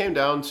 Yeah. We came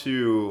down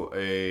to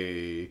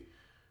a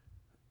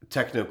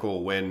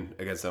technical win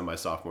against them my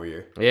sophomore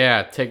year.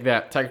 Yeah, take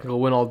that technical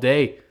win all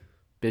day,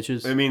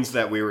 bitches. It means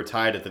that we were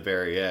tied at the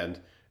very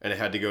end, and it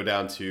had to go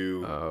down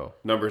to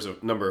number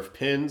of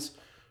pins,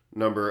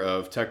 number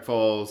of tech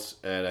falls,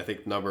 and I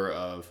think number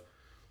of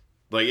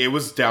it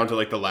was down to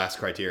the last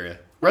criteria.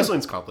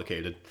 Wrestling's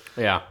complicated.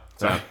 Yeah.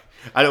 So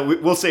I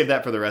don't. We'll save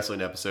that for the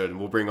wrestling episode, and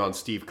we'll bring on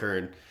Steve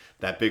Kern,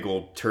 that big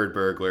old turd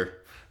burglar.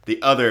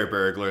 The other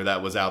burglar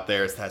that was out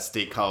there. It's that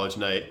state college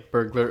night.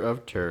 Burglar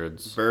of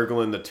turds.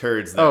 Burgling the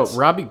turds.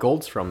 Robbie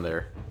Gold's from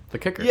there. The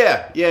kicker.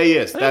 Yeah, he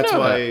is. That's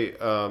why.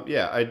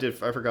 That.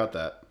 I forgot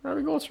that.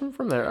 Robbie Gold's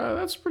from there.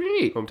 That's pretty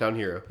neat. Hometown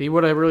hero. He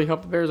would have really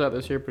helped the Bears out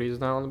this year, but he's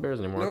not on the Bears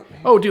anymore. Nope.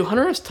 Oh, dude,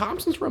 Hunter S.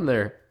 Thompson's from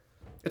there.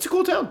 It's a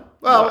cool town.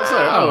 Well, It's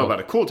not, I don't know about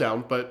a cool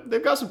town, but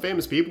they've got some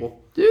famous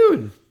people.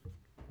 Dude.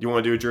 You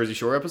want to do a Jersey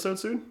Shore episode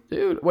soon?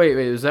 Dude, why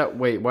is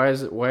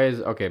it,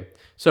 okay.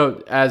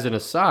 So, as an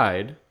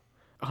aside,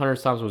 Hunter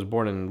S. Thompson was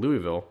born in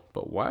Louisville,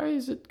 but why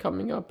is it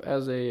coming up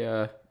as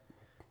okay.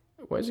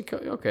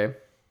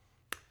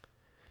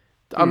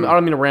 I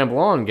don't mean to ramble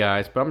on,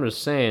 guys, but I'm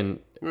just saying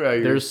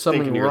there's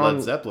something you're wrong.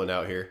 Led Zeppelin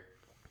out here.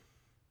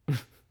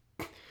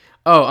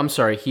 Oh, I'm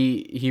sorry.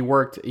 He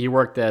worked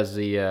as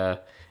a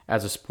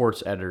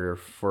sports editor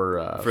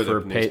for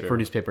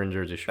newspaper in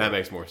Jersey Shore. That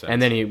makes more sense. And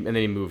then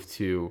he moved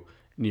to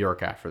New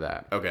York after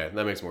that. Okay,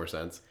 that makes more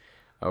sense.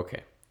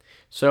 Okay.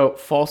 So,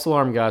 false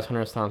alarm, guys.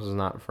 Hunter S. Thompson is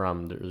not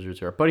from Jersey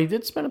Shore, but he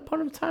did spend a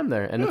ton of time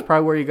there, and it's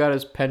probably where he got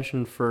his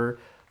pension for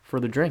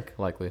the drink,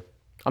 likely.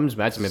 I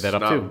just made that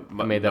up too.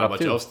 I made that up too.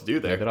 Not much else to do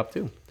there. Made that up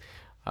too.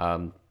 I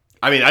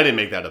mean, I didn't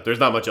make that up. There's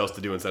not much else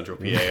to do in Central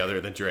PA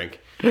other than drink.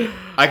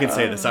 I can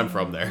say this. I'm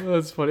from there.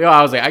 That's funny. Oh,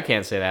 I was like, I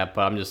can't say that,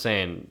 but I'm just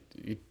saying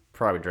you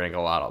probably drank a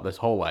lot of this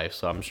whole life,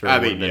 so I'm sure. I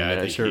think he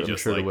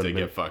just liked to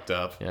get fucked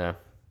up. Yeah.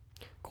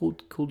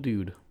 Cool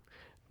dude.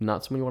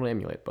 Not someone you want to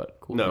emulate, but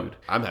cool dude. No,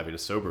 I'm having a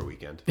sober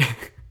weekend.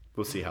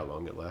 We'll see how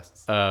long it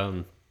lasts.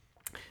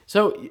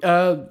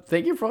 So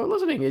thank you for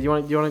listening. You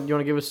want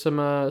to give us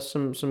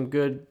some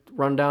good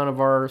rundown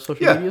of our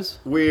social medias?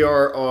 We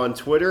are on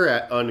Twitter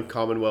at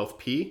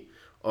UncommonwealthP,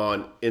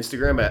 on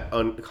Instagram at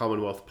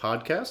Uncommonwealth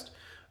Podcast,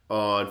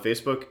 on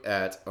Facebook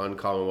at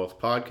Uncommonwealth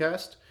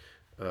Podcast.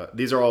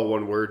 These are all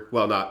one word.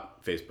 Well,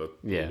 not Facebook.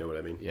 Yeah. You know what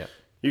I mean? Yeah.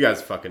 You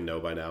guys fucking know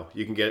by now.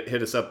 You can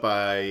hit us up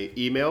by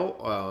email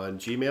on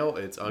Gmail.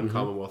 It's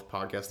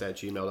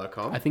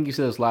uncommonwealthpodcast@gmail.com. I think you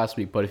said this last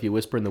week, but if you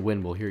whisper in the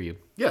wind, we'll hear you.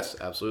 Yes,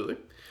 absolutely.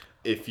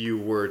 If you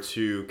were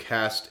to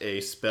cast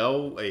a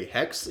spell, a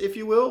hex, if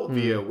you will,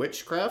 via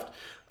witchcraft,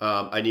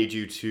 I need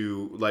you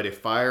to light a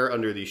fire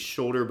under the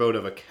shoulder bone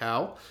of a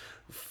cow.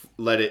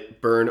 Let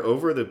it burn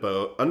over the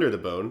bone, under the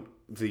bone.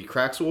 The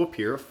cracks will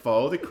appear.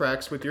 Follow the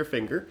cracks with your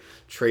finger.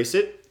 Trace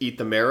it. Eat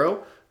the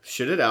marrow.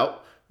 Shit it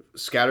out.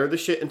 Scatter the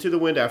shit into the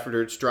wind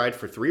after it's dried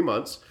for 3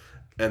 months,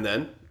 and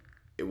then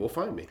it will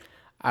find me.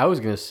 I was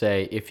going to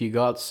say, if you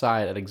go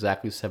outside at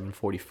exactly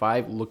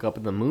 7:45, look up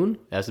at the moon.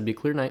 It has to be a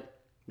clear night.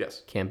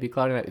 Yes. Can't be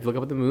cloudy night. If you look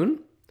up at the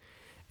moon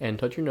and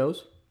touch your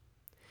nose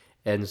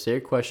and say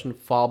your question,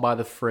 followed by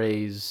the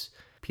phrase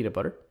peanut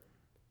butter,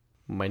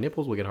 my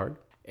nipples will get hard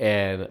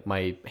and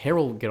my hair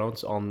will get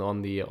on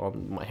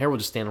my hair will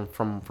just stand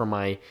from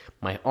my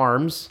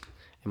arms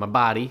and my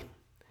body,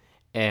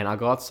 and I'll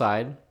go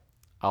outside.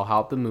 I'll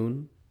howl at the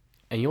moon,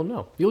 and you'll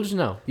know. You'll just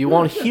know. You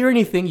won't hear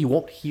anything. You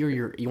won't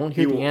hear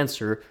the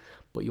answer,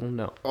 but you'll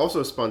know.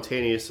 Also,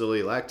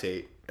 spontaneously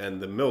lactate,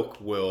 and the milk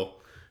will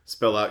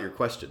spell out your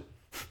question.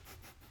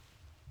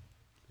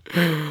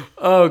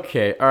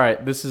 Okay, all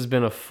right. This has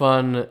been a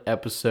fun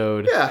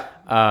episode. Yeah.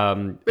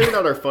 Maybe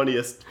not our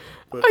funniest.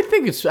 But I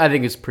think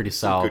it's pretty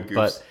solid.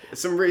 But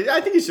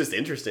I think it's just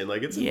interesting.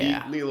 It's a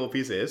neat little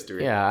piece of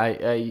history. Yeah,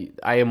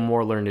 I am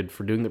more learned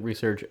for doing the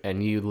research,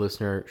 and you, the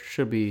listener,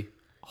 should be.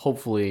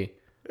 Hopefully,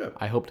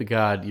 I hope to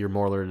God you're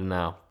more learned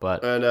now.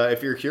 And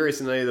if you're curious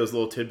in any of those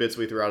little tidbits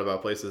we threw out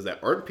about places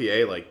that aren't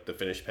PA, like the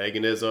Finnish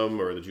paganism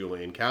or the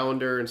Julian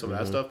calendar and some of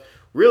that stuff,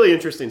 really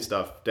interesting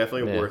stuff.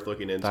 Definitely worth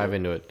looking into. Dive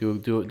into it.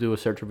 Do a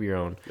search of your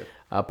own. Yeah.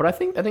 But I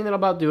think that'll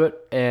about do it.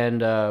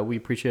 And we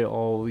appreciate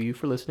all of you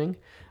for listening.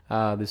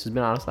 This has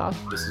been Anastas.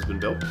 This has been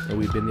Bill. And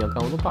we've been the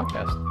Uncommonwealth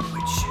Podcast.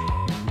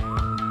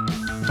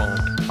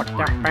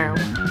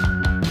 Which...